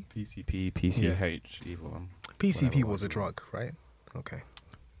PCP? PCP, PCH, either one. PCP Whatever was a one. drug, right? Okay.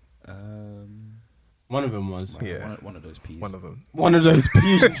 One of them was. Yeah. One of those peas. One of them. One of those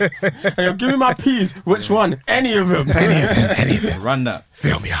peas. Hey, give me my peas. Which one? Any of them. Any of them. Run that.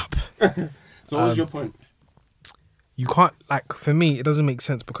 Fill me up. So what was your point? You can't, like, for me, it doesn't make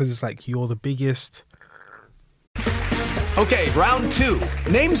sense because it's like you're the biggest. Okay, round 2.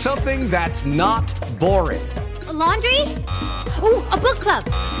 Name something that's not boring. A laundry? Ooh, a book club.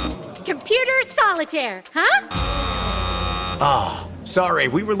 Computer solitaire, huh? Sorry,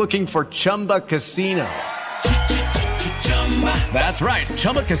 we were looking for Chumba Casino. That's right.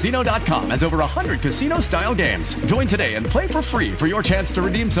 ChumbaCasino.com has over 100 casino-style games. Join today and play for free for your chance to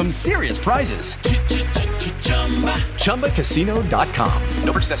redeem some serious prizes. ChumbaCasino.com.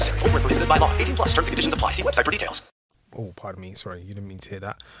 No purchase necessary. Void where prohibited by law. 18 plus terms and conditions apply. See website for details. Oh, pardon me. Sorry, you didn't mean to hear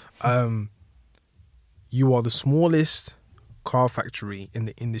that. You are the smallest car factory in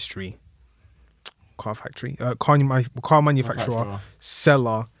the industry. Car manufacturer,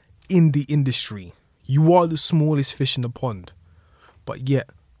 seller in the industry. You are the smallest fish in the pond, but yet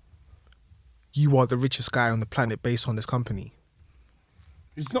you are the richest guy on the planet based on this company.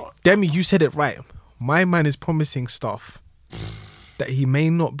 It's not. Demi, you said it right. My man is promising stuff that he may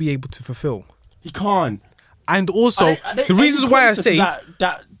not be able to fulfill. He can't. And also, the reasons why I say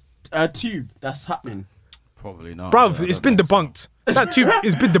that tube that's happening. Probably not. bruv, it's been debunked. That tube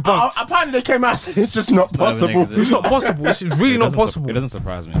has been debunked. Apparently they came out and said it's just not possible. It's not possible. It's really not possible. It doesn't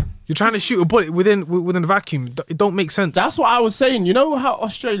surprise me. You're trying to shoot a bullet within a vacuum. It don't make sense. That's what I was saying. You know how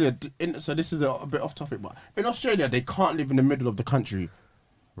Australia, so this is a bit off topic, but in Australia they can't live in the middle of the country.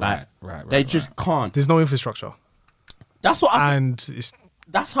 Right. They just can't. There's no infrastructure. That's what I And it's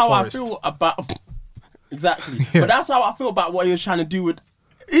That's how forest. I feel about exactly. Yeah. But that's how I feel about what he was trying to do with.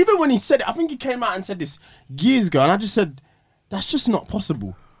 Even when he said it, I think he came out and said this years ago, and I just said, "That's just not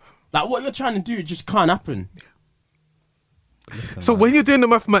possible. Like what you're trying to do, it just can't happen." So when you're doing the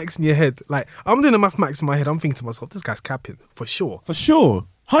mathematics in your head, like I'm doing the mathematics in my head, I'm thinking to myself, this guy's capping for sure. For sure,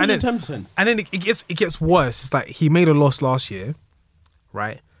 And then- 110%. And then it gets worse. It's like he made a loss last year,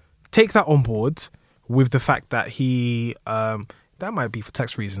 right? Take that on board with the fact that he that might be for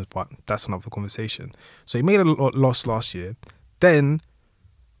tax reasons, but that's another conversation. So he made a loss last year. Then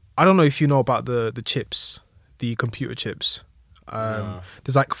I don't know if you know about the chips, the computer chips.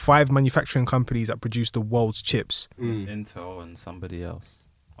 There's like 5 manufacturing companies that produce the world's chips. It's Intel and somebody else.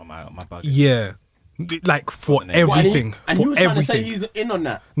 On my budget. Yeah. Like for everything. And for he was trying everything. to say he's in on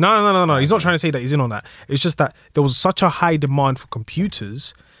that. No. He's not trying to say that he's in on that. It's just that there was such a high demand for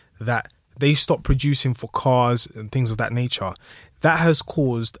computers that they stopped producing for cars and things of that nature. That has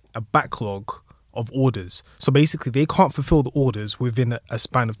caused a backlog of orders. So basically, they can't fulfill the orders within a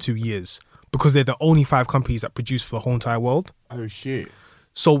span of 2 years because they're the only 5 companies that produce for the whole entire world. Oh shit!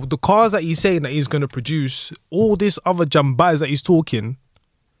 So the cars that he's saying that he's going to produce, all this other jambaz that he's talking,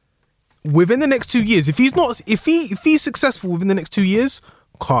 within the next 2 years, if he's successful within the next 2 years,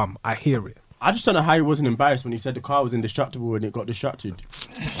 calm, I hear it. I just don't know how he wasn't embarrassed when he said the car was indestructible and it got destructed.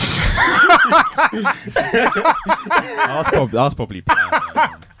 I was probably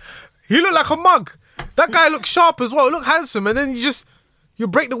planned. He looked like a mug. That guy looked sharp as well. Looked handsome, and then you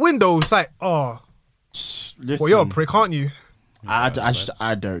break the window. It's like, oh, Listen, well, you're a prick, aren't you? I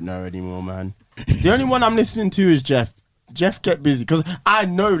don't know anymore, man. The only one I'm listening to is Jeff. Jeff, get busy because I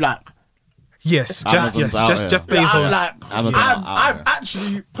know, like, Yes, Amazon's out here. Jeff Bezos. I've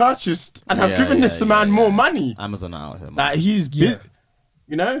actually purchased and I've given this man more money. Amazon out here, man. Like he's Yeah.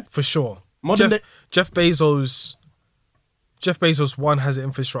 you know. For sure. Modern day- Jeff Bezos, 1, has the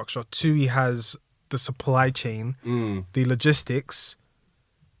infrastructure. 2, he has the supply chain, the logistics,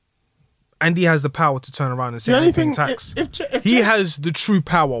 and he has the power to turn around and say, The only "I'm paying thing- tax." if He Jeff- has the true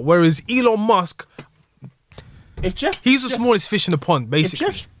power, whereas Elon Musk, If Jeff, he's the Jeff- smallest fish in the pond, If basically.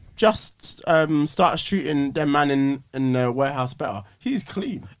 Jeff just starts treating them man in the warehouse better, he's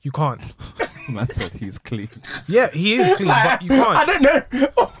clean. You can't. Man said he's clean. Yeah, he is clean, but you I can't. don't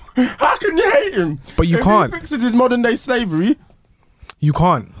know. How can you hate him? But you if can't. He fixes his modern day slavery. You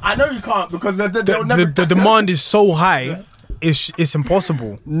can't. I know you can't because they'll never. The demand is so high, it's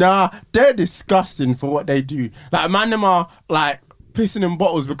impossible. Nah, they're disgusting for what they do. Like man, them are like pissing in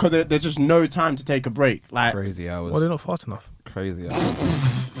bottles because there's just no time to take a break. Like, Crazy hours. Well, they're not fast enough. Crazy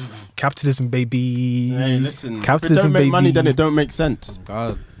hours. Capitalism, baby. hey, listen, if it Capitalism, don't make baby. money, then it don't make sense.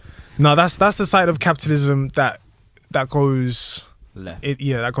 God. No, that's the side of capitalism that goes Left.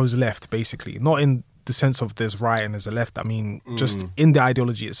 that goes left, basically. Not in the sense of there's right and there's a left. I mean, Mm. just in the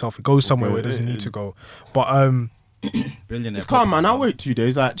ideology itself, it goes somewhere where it doesn't need to go. But Billionaire. It's calm, man. I'll wait 2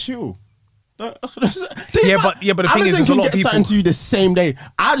 days. Like, chill. Yeah, but the thing is, Amazon there's a can lot of get something people. to you the same day.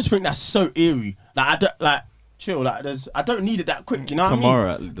 I just think that's so eerie. Like, I don't, like, chill. Like, I don't need it that quick. You know what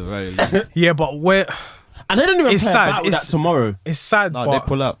Tomorrow at the very least. Yeah, but where And they don't even It's play sad. about with that tomorrow. it's sad, No, but they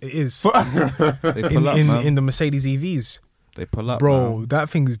pull up. It is They pull up, man. in the Mercedes EVs, They pull up, bro. man. That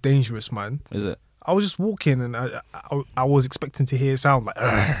thing is dangerous, man. Is it? I was just walking and I was expecting to hear a sound like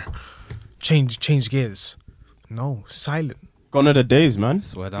change gears. No, silent. Gone are the days, man.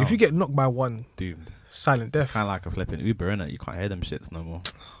 Swear down. If you get knocked by one, doomed, silent death. kind of like a flipping Uber, innit? You can't hear them shits no more.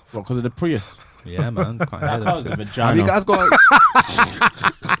 What, because of the Prius? Yeah, man. Can't hear them Car's a shits. vagina. Have you guys got?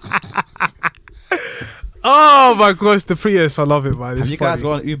 Oh my gosh, the Prius! I love it, man. It's Have you guys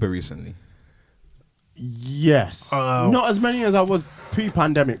funny. gone Uber recently? Yes. Oh. Not as many as I was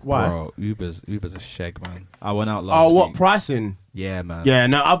pre-pandemic. Why? Bro, Uber's a shag, man. I went out last Oh, what week. pricing? Yeah, man. Yeah,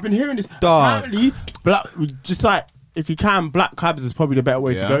 no, I've been hearing this. Dog. Apparently, just like if you can, black cabs is probably the better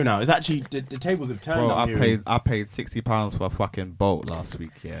way to Yeah. go now. It's actually the tables have turned. Bro, I'm I hearing. paid £60 for a fucking Bolt last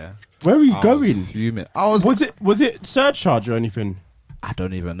week. Yeah. Where are you I was going? fuming. Was it surcharge or anything? I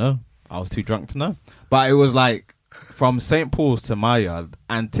don't even know. I was too drunk to know. But it was like from St. Paul's to my yard,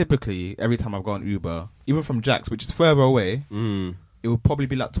 and typically every time I've gone Uber, even from Jack's, which is further away, it would probably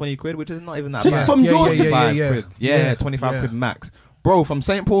be like 20 quid, which is not even that bad. From Yeah, yours yeah, to yeah, 25 yeah. quid. Yeah, 25 yeah. quid max. Bro, from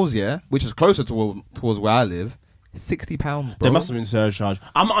St. Paul's, which is closer towards where I live, £60, bro. There must have been surcharge.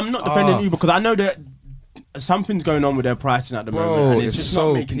 I'm not defending Uber because I know that something's going on with their pricing at the Bro, moment, and it's it's just so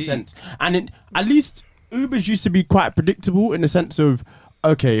not making peak. sense. And at least Ubers used to be quite predictable in the sense of,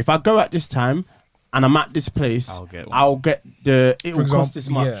 okay, if I go at this time and I'm at this place, I'll get one. it will cost this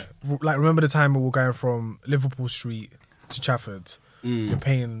much. Yeah, like remember the time we were going from Liverpool Street to Trafford? You're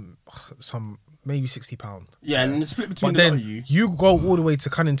paying some maybe £60. Yeah, and the split between But the lot then of you. you go all the way to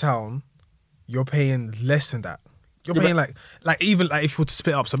Canning Town, you're paying less than that. You're Yeah, paying but- like even like if you were to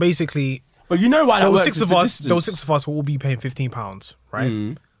split up. So basically, But you know why that there was works six is of the us. There was distance. 6 of us who will all be paying £15,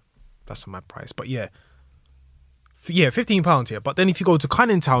 right? That's a mad price. But yeah, £15 here. But then if you go to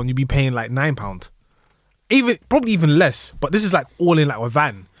Canning Town, you'd be paying like £9. Probably even less. But this is like all in like a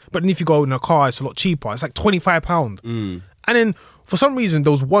van. But then if you go in a car, it's a lot cheaper. It's like £25. And then for some reason,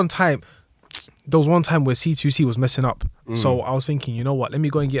 there was one time where C2C was messing up. So I was thinking, you know what? Let me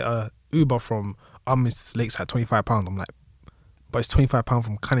go and get a Uber from Mr. Lakeside, £25. I'm like, but it's £25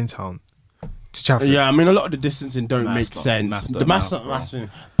 from Canning Town to Chafford. Yeah, I mean a lot of the distancing don't Maths make not- sense. maths The don't maths matter, not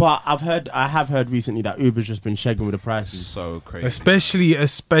maths. But I have heard recently that Uber's just been shagging with the prices. So crazy.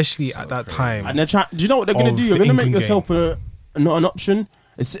 Especially at that time. And they're trying. Do you know what they're going Of to do? You're the going to make England yourself not an option.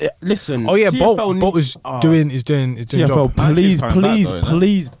 Listen. Oh yeah, TFL Bolt needs- is doing TFL, job. please, Night Tube's coming back though, innit?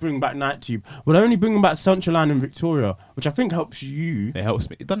 please bring back Night Tube. We're only bringing back Central Line and Victoria, which I think helps you. It helps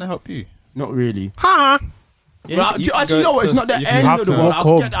me. It doesn't help you. Not really. Ha! Yeah, Well, you can actually, go you know what? It's to- not the you can end have of the to world. walk I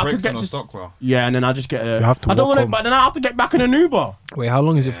home. could Brixton get or to. Stockwell. Yeah, and then I just get a. You have to I don't walk want to, home. but then I have to get back in an Uber. Wait, how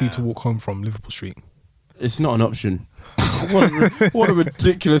long is it for you to walk home from Liverpool Street? It's not an option. what a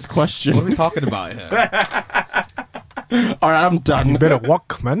ridiculous question. What are we talking about here? All right, I'm done. You better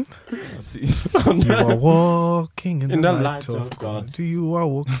walk, man. You are walking in, the light of God. You are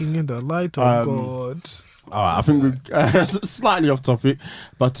walking in the light of God. All right, I think we're slightly off topic,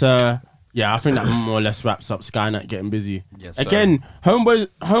 but yeah, I think that more or less wraps up Skynet getting busy. Yes, sir. Again,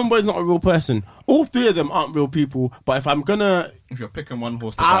 Homeboy's not a real person. All three of them aren't real people. But if I'm gonna, If you're picking one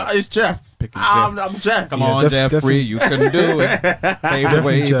horse to back, it's Jeff. Picking I'm Jeff. come Yeah, on, Jeffrey, you can do it. Pave the Definitely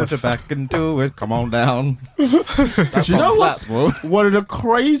way, Jeff. put it back and do it. Come on down. Do you know slaps, bro. what's one of the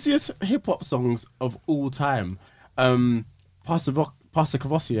craziest hip hop songs of all time? Pastor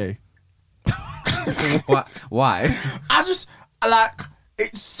Cavassier. Why? I just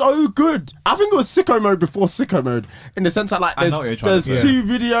it's so good. I think it was Sicko Mode before Sicko Mode, in the sense that like I know what you're trying there's to say. two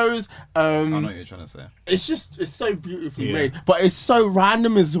videos. I know what you're trying to say. It's so beautifully Yeah. made, but it's so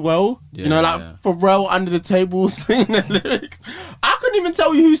random as well. Yeah, you know, like yeah. Pharrell under the table singing the lyrics. I couldn't even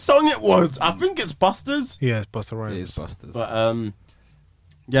tell you whose song it was. I think it's Buster's, Yeah, it's Busta It Rhymes. is Busters. but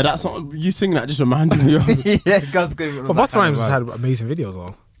yeah, that's not you singing that just reminded me of. yeah, guys, go. But Busta Rhymes has had amazing videos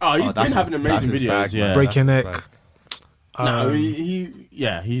though. Oh, he's that's been having his- amazing that's his videos. bag, Yeah, man. Break Your that's Neck. his no,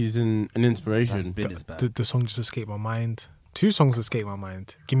 he's an inspiration. That's been his bag. The song just escaped my mind. 2 songs escaped my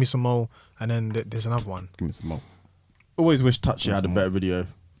mind. Give Me Some More, and then there's another one. Give me some more. Always wish Touchy had a better video.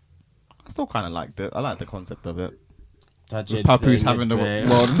 I still kind of liked it. I like the concept of it. Touchy With Papoose having the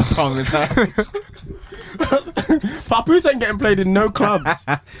world on the tongue of his hand. Papoose ain't getting played in no clubs.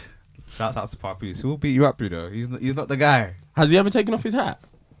 Shouts out to Papoose. He'll beat you up, you know. He's not the guy. Has he ever taken off his hat?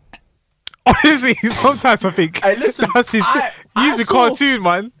 Honestly, sometimes I think Hey, listen, that's his. He's a saw- cartoon,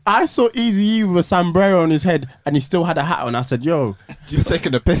 man. I saw Eazy-E with a sombrero on his head and he still had a hat on. I said, yo, You're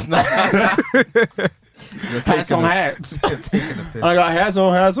taking the piss now. You're hats on the- hats. You're taking the piss. I got hats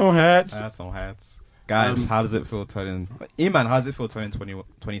on hats on hats. Hats on hats. Guys, how does it feel turning? E-man, how does it feel turning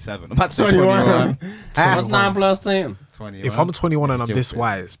 27? I'm at 21. 21. What's 9 plus 10? 21. If I'm 21 and I'm Still this fit.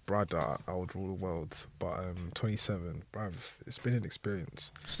 wise, brother, I would rule the world. But 27, bruv, it's been an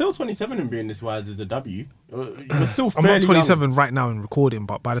experience. Still 27 and being this wise is a W. You're still I'm fairly not 27 young. right now in recording,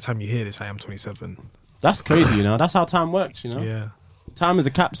 but by the time you hear this, I am 27. That's crazy, you know. That's how time works, you know. Yeah. Time is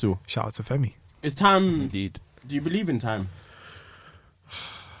a capsule. Shout out to Femi. Is time... Indeed. Do you believe in time?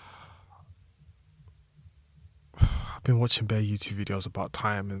 I've been watching bare YouTube videos about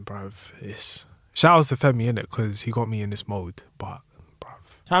time, and bruv, it's shout out to Femi in it because he got me in this mode. But bruv,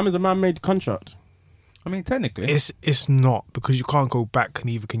 Time is a man-made construct. I mean, technically. it's not, because you can't go back, and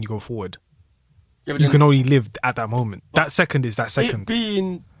neither can you go forward. Yeah, but You then can only live at that moment. That second is that it second.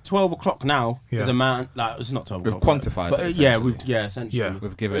 being 12 o'clock now Yeah. is a man... Like, it's not 12 We've o'clock. quantified But, it, yeah, essentially. essentially. Yeah.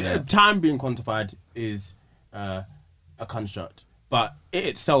 We've given it. Time being quantified is a construct. But it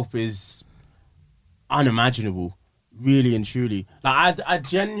itself is unimaginable, really and truly. Like, I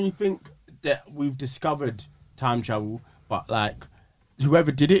genuinely think that we've discovered time travel, but like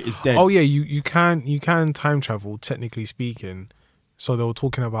whoever did it is dead. Oh yeah, you can time travel, technically speaking. So they were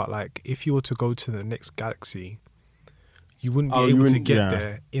talking about, like, if you were to go to the next galaxy, you wouldn't be Oh, you able to wouldn't- get yeah.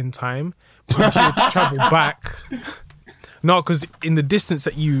 there in time. But if you were to travel back, no, because in the distance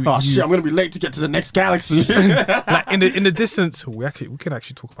that you, Oh you shit! I'm gonna be late to get to the next galaxy. like in the distance, we can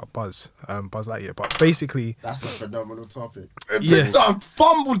actually talk about Buzz Lightyear. But basically, That's a phenomenal topic. Yeah. Pixar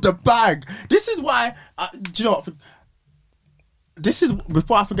fumbled the bag. This is why. Do you know what? This is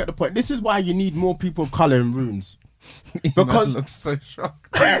before I forget the point. This is why you need more people of color in rooms because looks so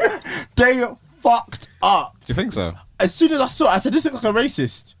shocked. Do they fucked up. you think so? As soon as I saw it, I said, "This looks like a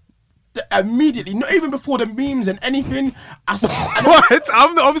racist." Immediately, not even before the memes and anything. I said, what?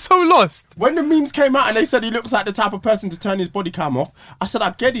 I'm so lost. when the memes came out and they said he looks like the type of person to turn his body cam off, I said, I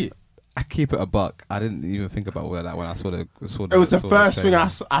get it. I keep it a buck. I didn't even think about all of that when I saw the. It was the first thing I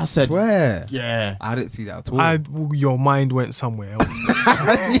said. Swear. Yeah. I didn't see that at all. Your mind went somewhere else.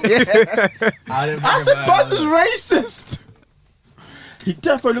 I didn't I said Buzz is racist. He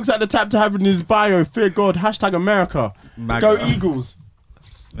definitely looks like the type to have in his bio, fear God, # America. MAGA. Go Eagles.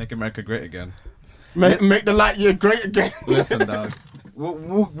 Make America great again. Make the Lightyear great again. Listen, dog.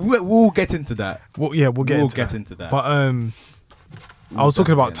 We'll get into that. Well, yeah, we'll get into that. But I was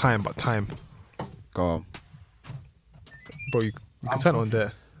talking about time. But time, Go on. bro, you can turn it on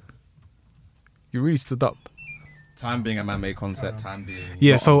there. You really stood up. Time being a man-made concept. Time being.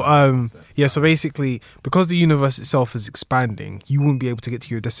 Yeah, not so a man-made concept. so basically, because the universe itself is expanding, you wouldn't be able to get to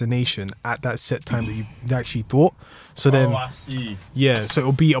your destination at that set time that you actually thought. So then, I see. yeah, so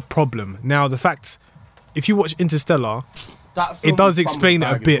it'll be a problem. Now, the fact, if you watch Interstellar, That film it does fumbled explain the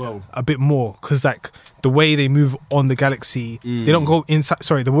it bag as well. a bit more, because like the way they move on the galaxy, they don't go inside.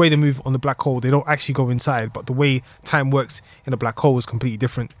 Sorry, the way they move on the black hole, they don't actually go inside. But the way time works in a black hole is completely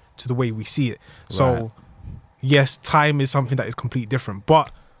different to the way we see it. So. Right. Yes, time is something that is completely different.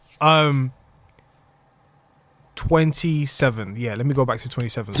 But 27. Yeah, let me go back to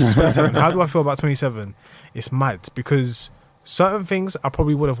 27. So 27. How do I feel about 27? It's mad because certain things I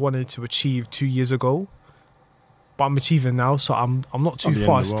probably would have wanted to achieve 2 years ago, but I'm achieving now, so I'm not too Not the end of the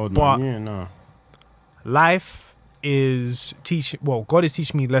fast. world, But man. Yeah, no. life is teaching. Well, God is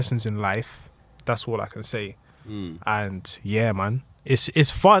teaching me lessons in life. That's all I can say. And yeah, man,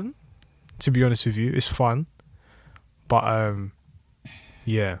 it's fun. To be honest with you, it's fun. But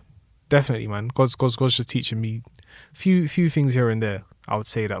yeah, definitely, man. God's just teaching me few things here and there. I would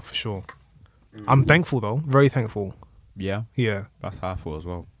say that for sure. I'm thankful though, very thankful. Yeah, Yeah, that's how I feel as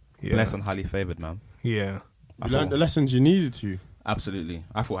well. Yeah. Blessed and highly favored, man. yeah, You learned the lessons you needed to. Absolutely.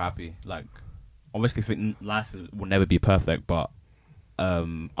 I feel happy. Like, obviously, think life will never be perfect, but I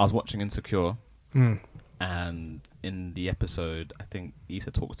was watching Insecure, and in the episode, I think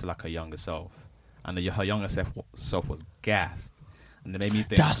Issa talks to like her younger self, and her younger self was gassed, and it made me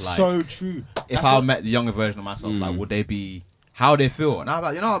think, That's like, so true. if I met the younger version of myself, like, would they be? How they feel? And I was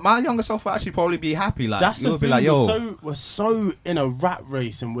like, you know, my younger self would actually probably be happy. Like, That's it the would be thing. like, yo, We're so in a rat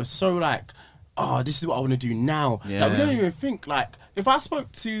race, and we're so like, oh, this is what I want to do now. Yeah. That we don't even think like. If I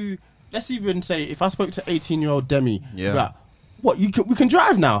spoke to, let's even say, if I spoke to 18-year-old Demi, Yeah. like, what we can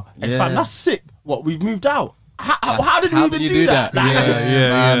drive now. And Yeah. fam, that's sick. What, we've moved out. How did we how even did you do that?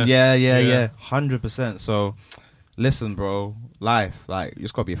 Like, Yeah. 100%. So, listen, bro, life, like, you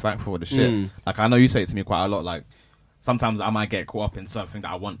just gotta be thankful for the shit. Like, I know you say it to me quite a lot. Like, sometimes I might get caught up in something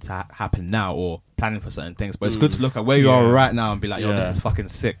that I want to happen now, or planning for certain things. But it's good to look at where you are right now and be like, yo, this Yeah. is fucking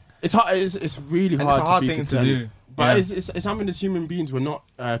sick. It's hard. It's really And hard. it's a hard to be thing to content. do. But Yeah. it's something as human beings we're not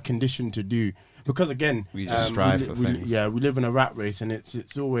conditioned to do. because again, We just strive for things. Yeah, we live in a rat race, and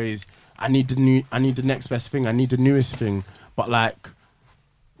it's always I need the next best thing, I need the newest thing. But like,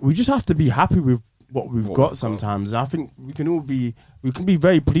 we just have to be happy with what we've got sometimes. And I think we can be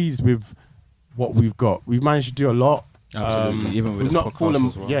very pleased with what we've got. We've managed to do a lot. Absolutely, even with we've this not podcast fallen.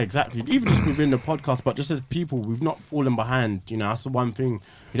 as well. Yeah, exactly. Even just within the podcast, but just as people, we've not fallen behind. You know, that's the one thing.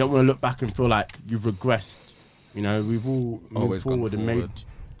 You don't want to look back and feel like you've regressed. You know, we've all moved Always gone forward and made forward.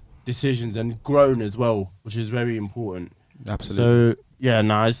 decisions and grown as well, which is very important. Absolutely. So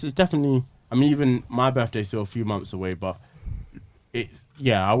yeah, it's definitely. I mean, even my birthday's still a few months away, but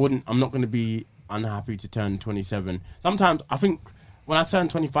I'm not going to be unhappy to turn 27. Sometimes I think when I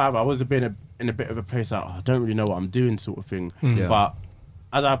turned 25, I was in a bit of a place like, I don't really know what I'm doing, sort of thing. Yeah. But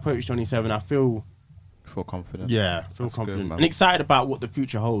as I approach 27, I feel confident. feel That's confident good, man. and excited about what the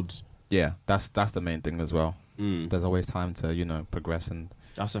future holds. Yeah, that's the main thing as well. There's always time to progress and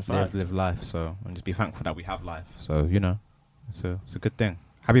That's a fact. live life. So and just be thankful that we have life. So it's a good thing.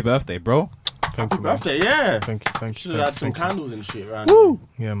 Happy birthday, bro! Thank Happy you, man. birthday, yeah. Thank you. Should have had some candles and shit around.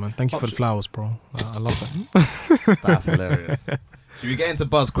 Yeah, man. Thank you for the flowers, bro. I love it. That's hilarious. Should we get into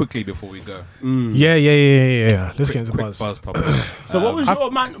buzz quickly before we go? Yeah. Let's get into Quick buzz. topic. So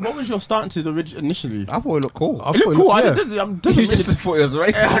what was your stances initially? I thought it looked cool. I It looked thought cool. yeah. I didn't You really just thought it was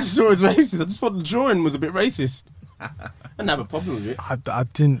racist. I just thought it was racist. I just thought the drawing was a bit racist. I didn't have a problem with it. I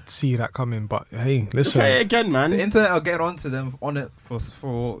didn't see that coming, but hey, listen. Okay, again, man. The internet will get onto them on it for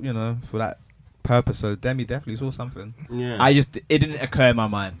that purpose. So Demi definitely saw something. Yeah. It didn't occur in my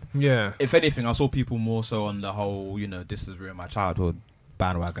mind. Yeah. If anything, I saw people more so on the whole, this has ruined my childhood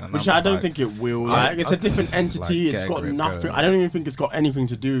bandwagon. And Which I I was don't like, think it will. Like, it's a different entity. like, It's get a got grip, nothing. go. I don't even think it's got anything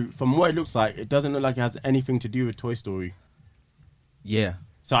to do. From what it looks like, it doesn't look like it has anything to do with Toy Story. Yeah.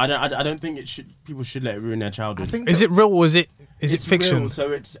 So I don't think people should let it ruin their childhood. I think Is it real or is it It's fiction? real,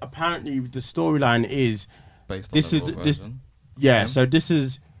 so it's apparently the storyline is based on this the is real this. version. Yeah, so this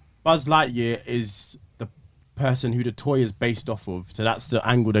is Buzz Lightyear is the person who the toy is based off of. So that's the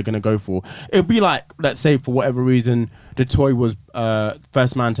angle they're going to go for. It'll be like, let's say for whatever reason, the toy was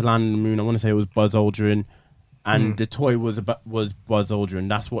first man to land on the moon. I want to say it was Buzz Aldrin, and the toy was Buzz Aldrin.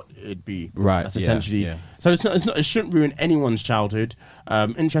 That's what it'd be. Right, That's yeah, essentially. yeah. So it's not. It shouldn't ruin anyone's childhood.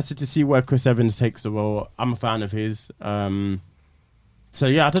 Interested to see where Chris Evans takes the role. I'm a fan of his. So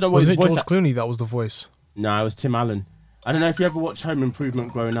yeah, I don't know what Was his it voice George Clooney that was the voice? No, it was Tim Allen. I don't know if you ever watched Home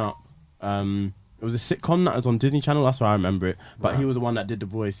Improvement growing up. It was a sitcom that was on Disney Channel. That's why I remember it. But he was the one that did the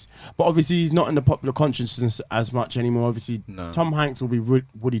voice. But obviously, he's not in the popular consciousness as much anymore. Obviously, No. Tom Hanks will be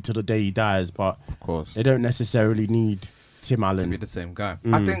Woody till the day he dies. But Of course. they don't necessarily need Tim To be Allen. the same guy.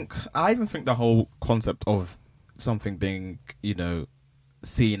 Mm. I even think the whole concept of something being,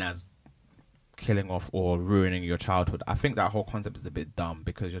 seen as killing off or ruining your childhood, I think that whole concept is a bit dumb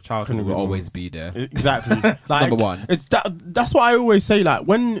because your childhood Couldn't will agree more. always be there. Exactly. Like, Number one. It's that's what I always say. Like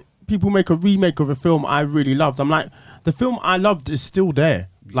when people make a remake of a film I really loved, I'm like, the film I loved is still there.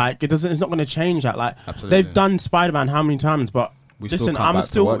 Like it's not going to change that. Like Absolutely. they've done Spider-Man how many times, but We still listen, come I'm back to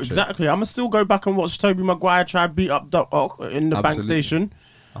still watch it. exactly. I'm still go back and watch Tobey Maguire try beat up Doc Ock in the bank Absolutely. station.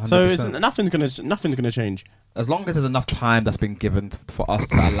 So it's, 100%. nothing's gonna change. As long as there's enough time that's been given for us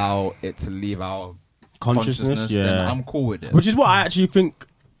to allow it to leave our Consciousness, then yeah. I'm cool with it. Which is what I actually think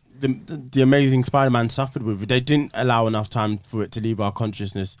the Amazing Spider-Man suffered with. They didn't allow enough time for it to leave our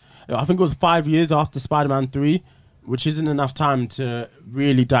consciousness. I think it was 5 years after Spider-Man 3, which isn't enough time to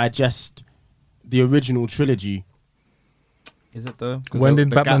really digest the original trilogy. Is it though? 'Cause When the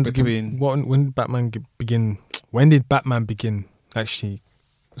did gap Batman between when did Batman begin? When did Batman begin? Actually,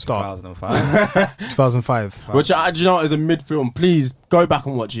 start 2005? 2005, Which do you know what, is a mid-film. Please go back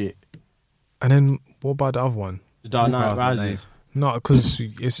and watch it. and then what about the other one? The Dark Knight 2008. Rises. No, because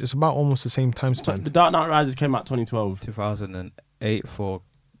it's about almost the same time span. The Dark Knight Rises came out 2012. 2008 for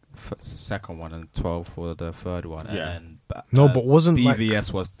second one and 12 for the third one. Yeah. And then No, but wasn't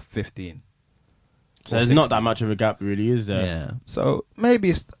BVS was 15. So there's not that much of a gap, really, is there? Yeah. So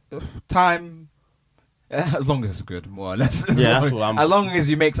maybe it's time. As long as it's good, more or less. Yeah, that's what I'm- As long as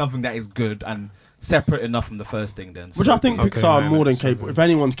you make something that is good and separate enough from the first thing, then. Which I think Okay, Pixar are man, more than it's so capable. good. If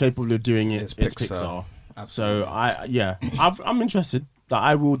anyone's capable of doing it, It's it's Pixar. Pixar. So I'm interested. Like,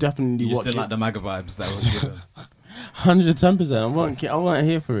 I will definitely You just watch didn't it. like the MAGA vibes that was given. 110%. I want to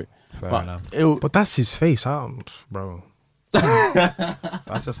hear for it. Fair But enough. it'll, But that's his face, bro.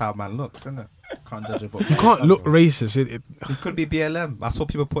 That's just how man looks, isn't it? Can't judge a book. You can't look racist. It He could be BLM. I saw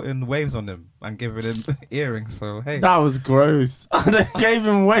people putting waves on him and giving him earrings. So hey, that was gross. They gave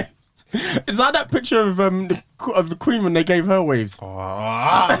him weight. It's like that picture of the Queen when they gave her waves. You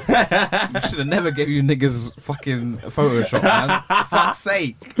should have never gave you niggas fucking Photoshop, man. Fuck's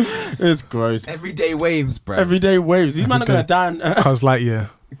sake. It's gross. Everyday waves, bro. Everyday waves. These men are gonna die. Cuz Lightyear.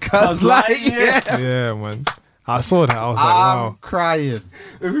 Cuz Lightyear. Yeah, man. I saw that. I was like, I'm wow. crying.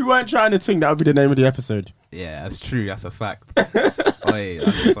 If we weren't trying to sing, that would be the name of the episode. Yeah, that's true. That's a fact. Oi,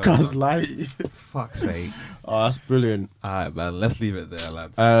 that's so Cuz like, fuck's sake. oh, that's brilliant. Alright, man. Let's leave it there,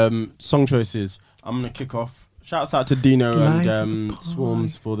 lads. Song choices. I'm gonna kick off. Shouts out to Dino and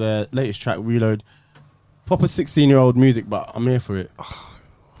Swarms for their latest track, Reload. Proper 16-year-old music, but I'm here for it.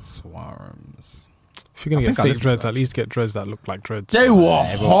 Swarms. If you're gonna I get think I fake listened to dreads, that. at least get dreads that look like dreads. They were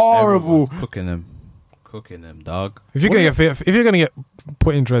horrible. Everyone's cooking them, dog. If you're gonna get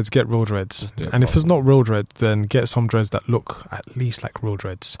put in dreads, get real dreads. do it And if it's properly. not real dread, then get some dreads that look at least like real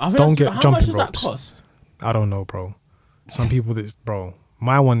dreads. I think Don't that's- get how much jumping does that ropes. cost? I don't know, bro. Some people, bro.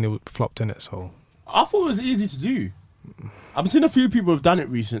 My one it flopped in it, so I thought it was easy to do. I've seen a few people have done it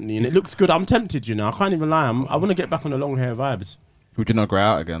recently, and it looks good. I'm tempted, you know. I can't even lie. I want to get back on the long hair vibes. Would you not grow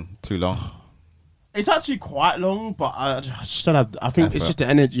out again? Too long. It's actually quite long, but I just don't have. I think it's Effort. just the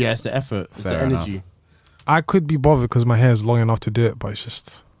energy. Yeah, it's the effort. It's Fair the enough. energy. I could be bothered because my hair is long enough to do it, but it's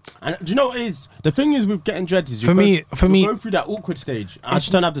just And do you know what it is? The thing is with getting dreads is you For me- go through that awkward stage. I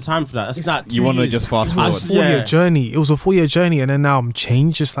just don't have the time for that. That's not. You want to just fast forward. just- yeah. 4-year journey. It was a 4-year journey, and then now I'm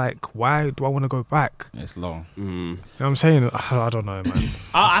changed. Just like, why do I want to go back? It's long. You know what I'm saying? I don't know, man.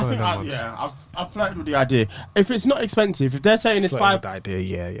 I It's one think, of them ones. I've flirted with the idea. If it's not expensive, if they're saying it's Flirting with five, the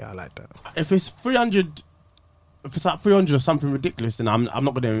idea. Yeah, I like that. if it's 300, if it's like 300 or something ridiculous, then I'm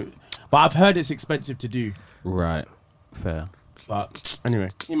not gonna. But I've heard it's expensive to do. Right. Fair. But anyway,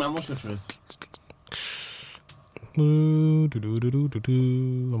 hey man, what's your choice? I'm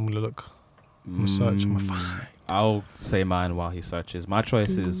gonna look. I'm gonna search my phone. I'll say mine while he searches. My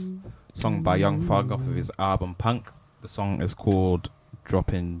choice is a song by Young Thug off of his album Punk. The song is called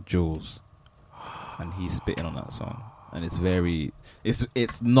Dropping Jewels. And he's spitting on that song. And it's very...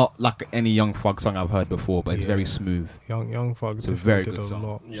 It's not like any Young Thug song I've heard before, but it's very smooth. Young Thug. It's a very did good a song.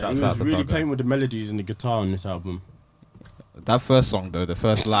 lot. Yeah, Shouts he out was to really Thugger. playing with the melodies and the guitar on this album. That first song, though, the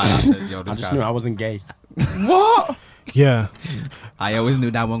first line, I said, yo, I this just knew I guy's... wasn't gay. What? Yeah, I always knew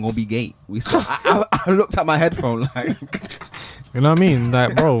that one gonna be gay. I looked at my headphone like... you know what I mean,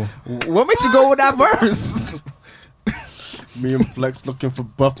 like, bro. What made you go with that verse? Me and Flex looking for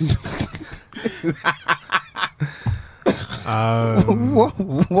buff.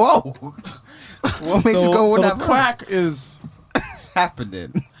 Whoa. What made you go with so that the crack is verse?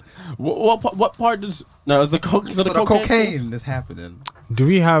 Happening. what part does no? Is the coke? So The cocaine is happening. Do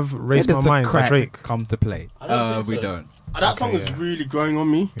we have "Raise Where My does the Mind" by crack Drake? come to play? I don't think We so. don't. That song is really growing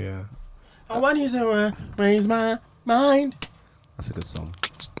on me. Yeah. I want you to raise my mind. That's a good song.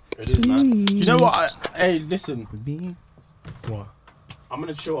 It is, man. You know what? Hey, listen. What? I'm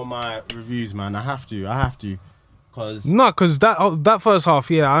gonna chill on my reviews, man. I have to, cause No, because that first half,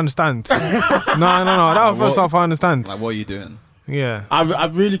 yeah, I understand. no. That first half, I understand. Like, what are you doing? Yeah,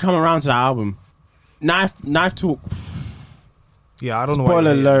 I've really come around to that album. Knife Talk. yeah. I don't know.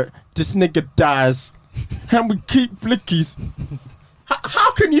 Spoiler what you- alert: this nigga dies, and we keep blickies.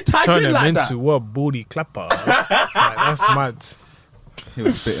 How can you tag Turn in him like into that? a booty clapper. Like, that's mad. He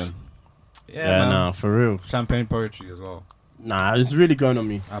was spitting. Yeah, man. nah, for real. Champagne poetry as well. Nah, it's really going on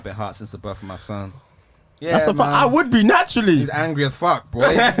me. I've been hot since the birth of my son. Yeah, That's a fact. I would be naturally. He's angry as fuck, boy.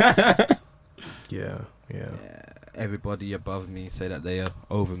 Yeah. Everybody above me say that they are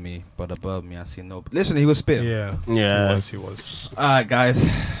over me, but above me I see no. Listen, he was spitting. Yeah. Yeah. He was. All right, guys.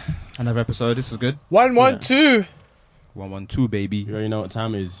 Another episode. This is good. 112. 112, baby. You already know what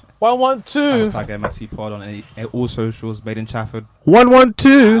time it is. 112. Hashtag MSC Pod on all socials. Made in Chafford.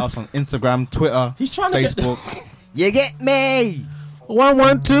 112. Also on Instagram, Twitter, He's trying to get the- Facebook. You get me,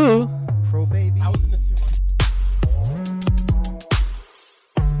 112. Fro baby. I was in the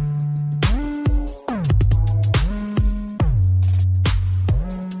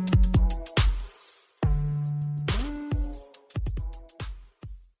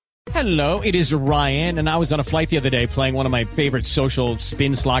Hello, it is Ryan, and I was on a flight the other day playing one of my favorite social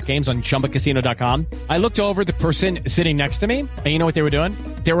spin slot games on ChumbaCasino.com. I looked over at the person sitting next to me, and you know what they were doing?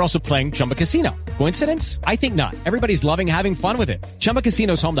 They were also playing Chumba Casino. Coincidence? I think not. Everybody's loving having fun with it. Chumba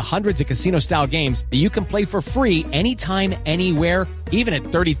Casino is home to hundreds of casino-style games that you can play for free anytime, anywhere, even at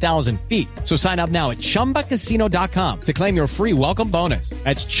 30,000 feet. So sign up now at ChumbaCasino.com to claim your free welcome bonus.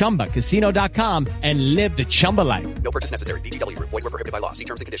 That's ChumbaCasino.com and live the Chumba life. No purchase necessary. VGW Group. Void where prohibited by law. See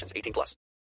terms and conditions. 18+.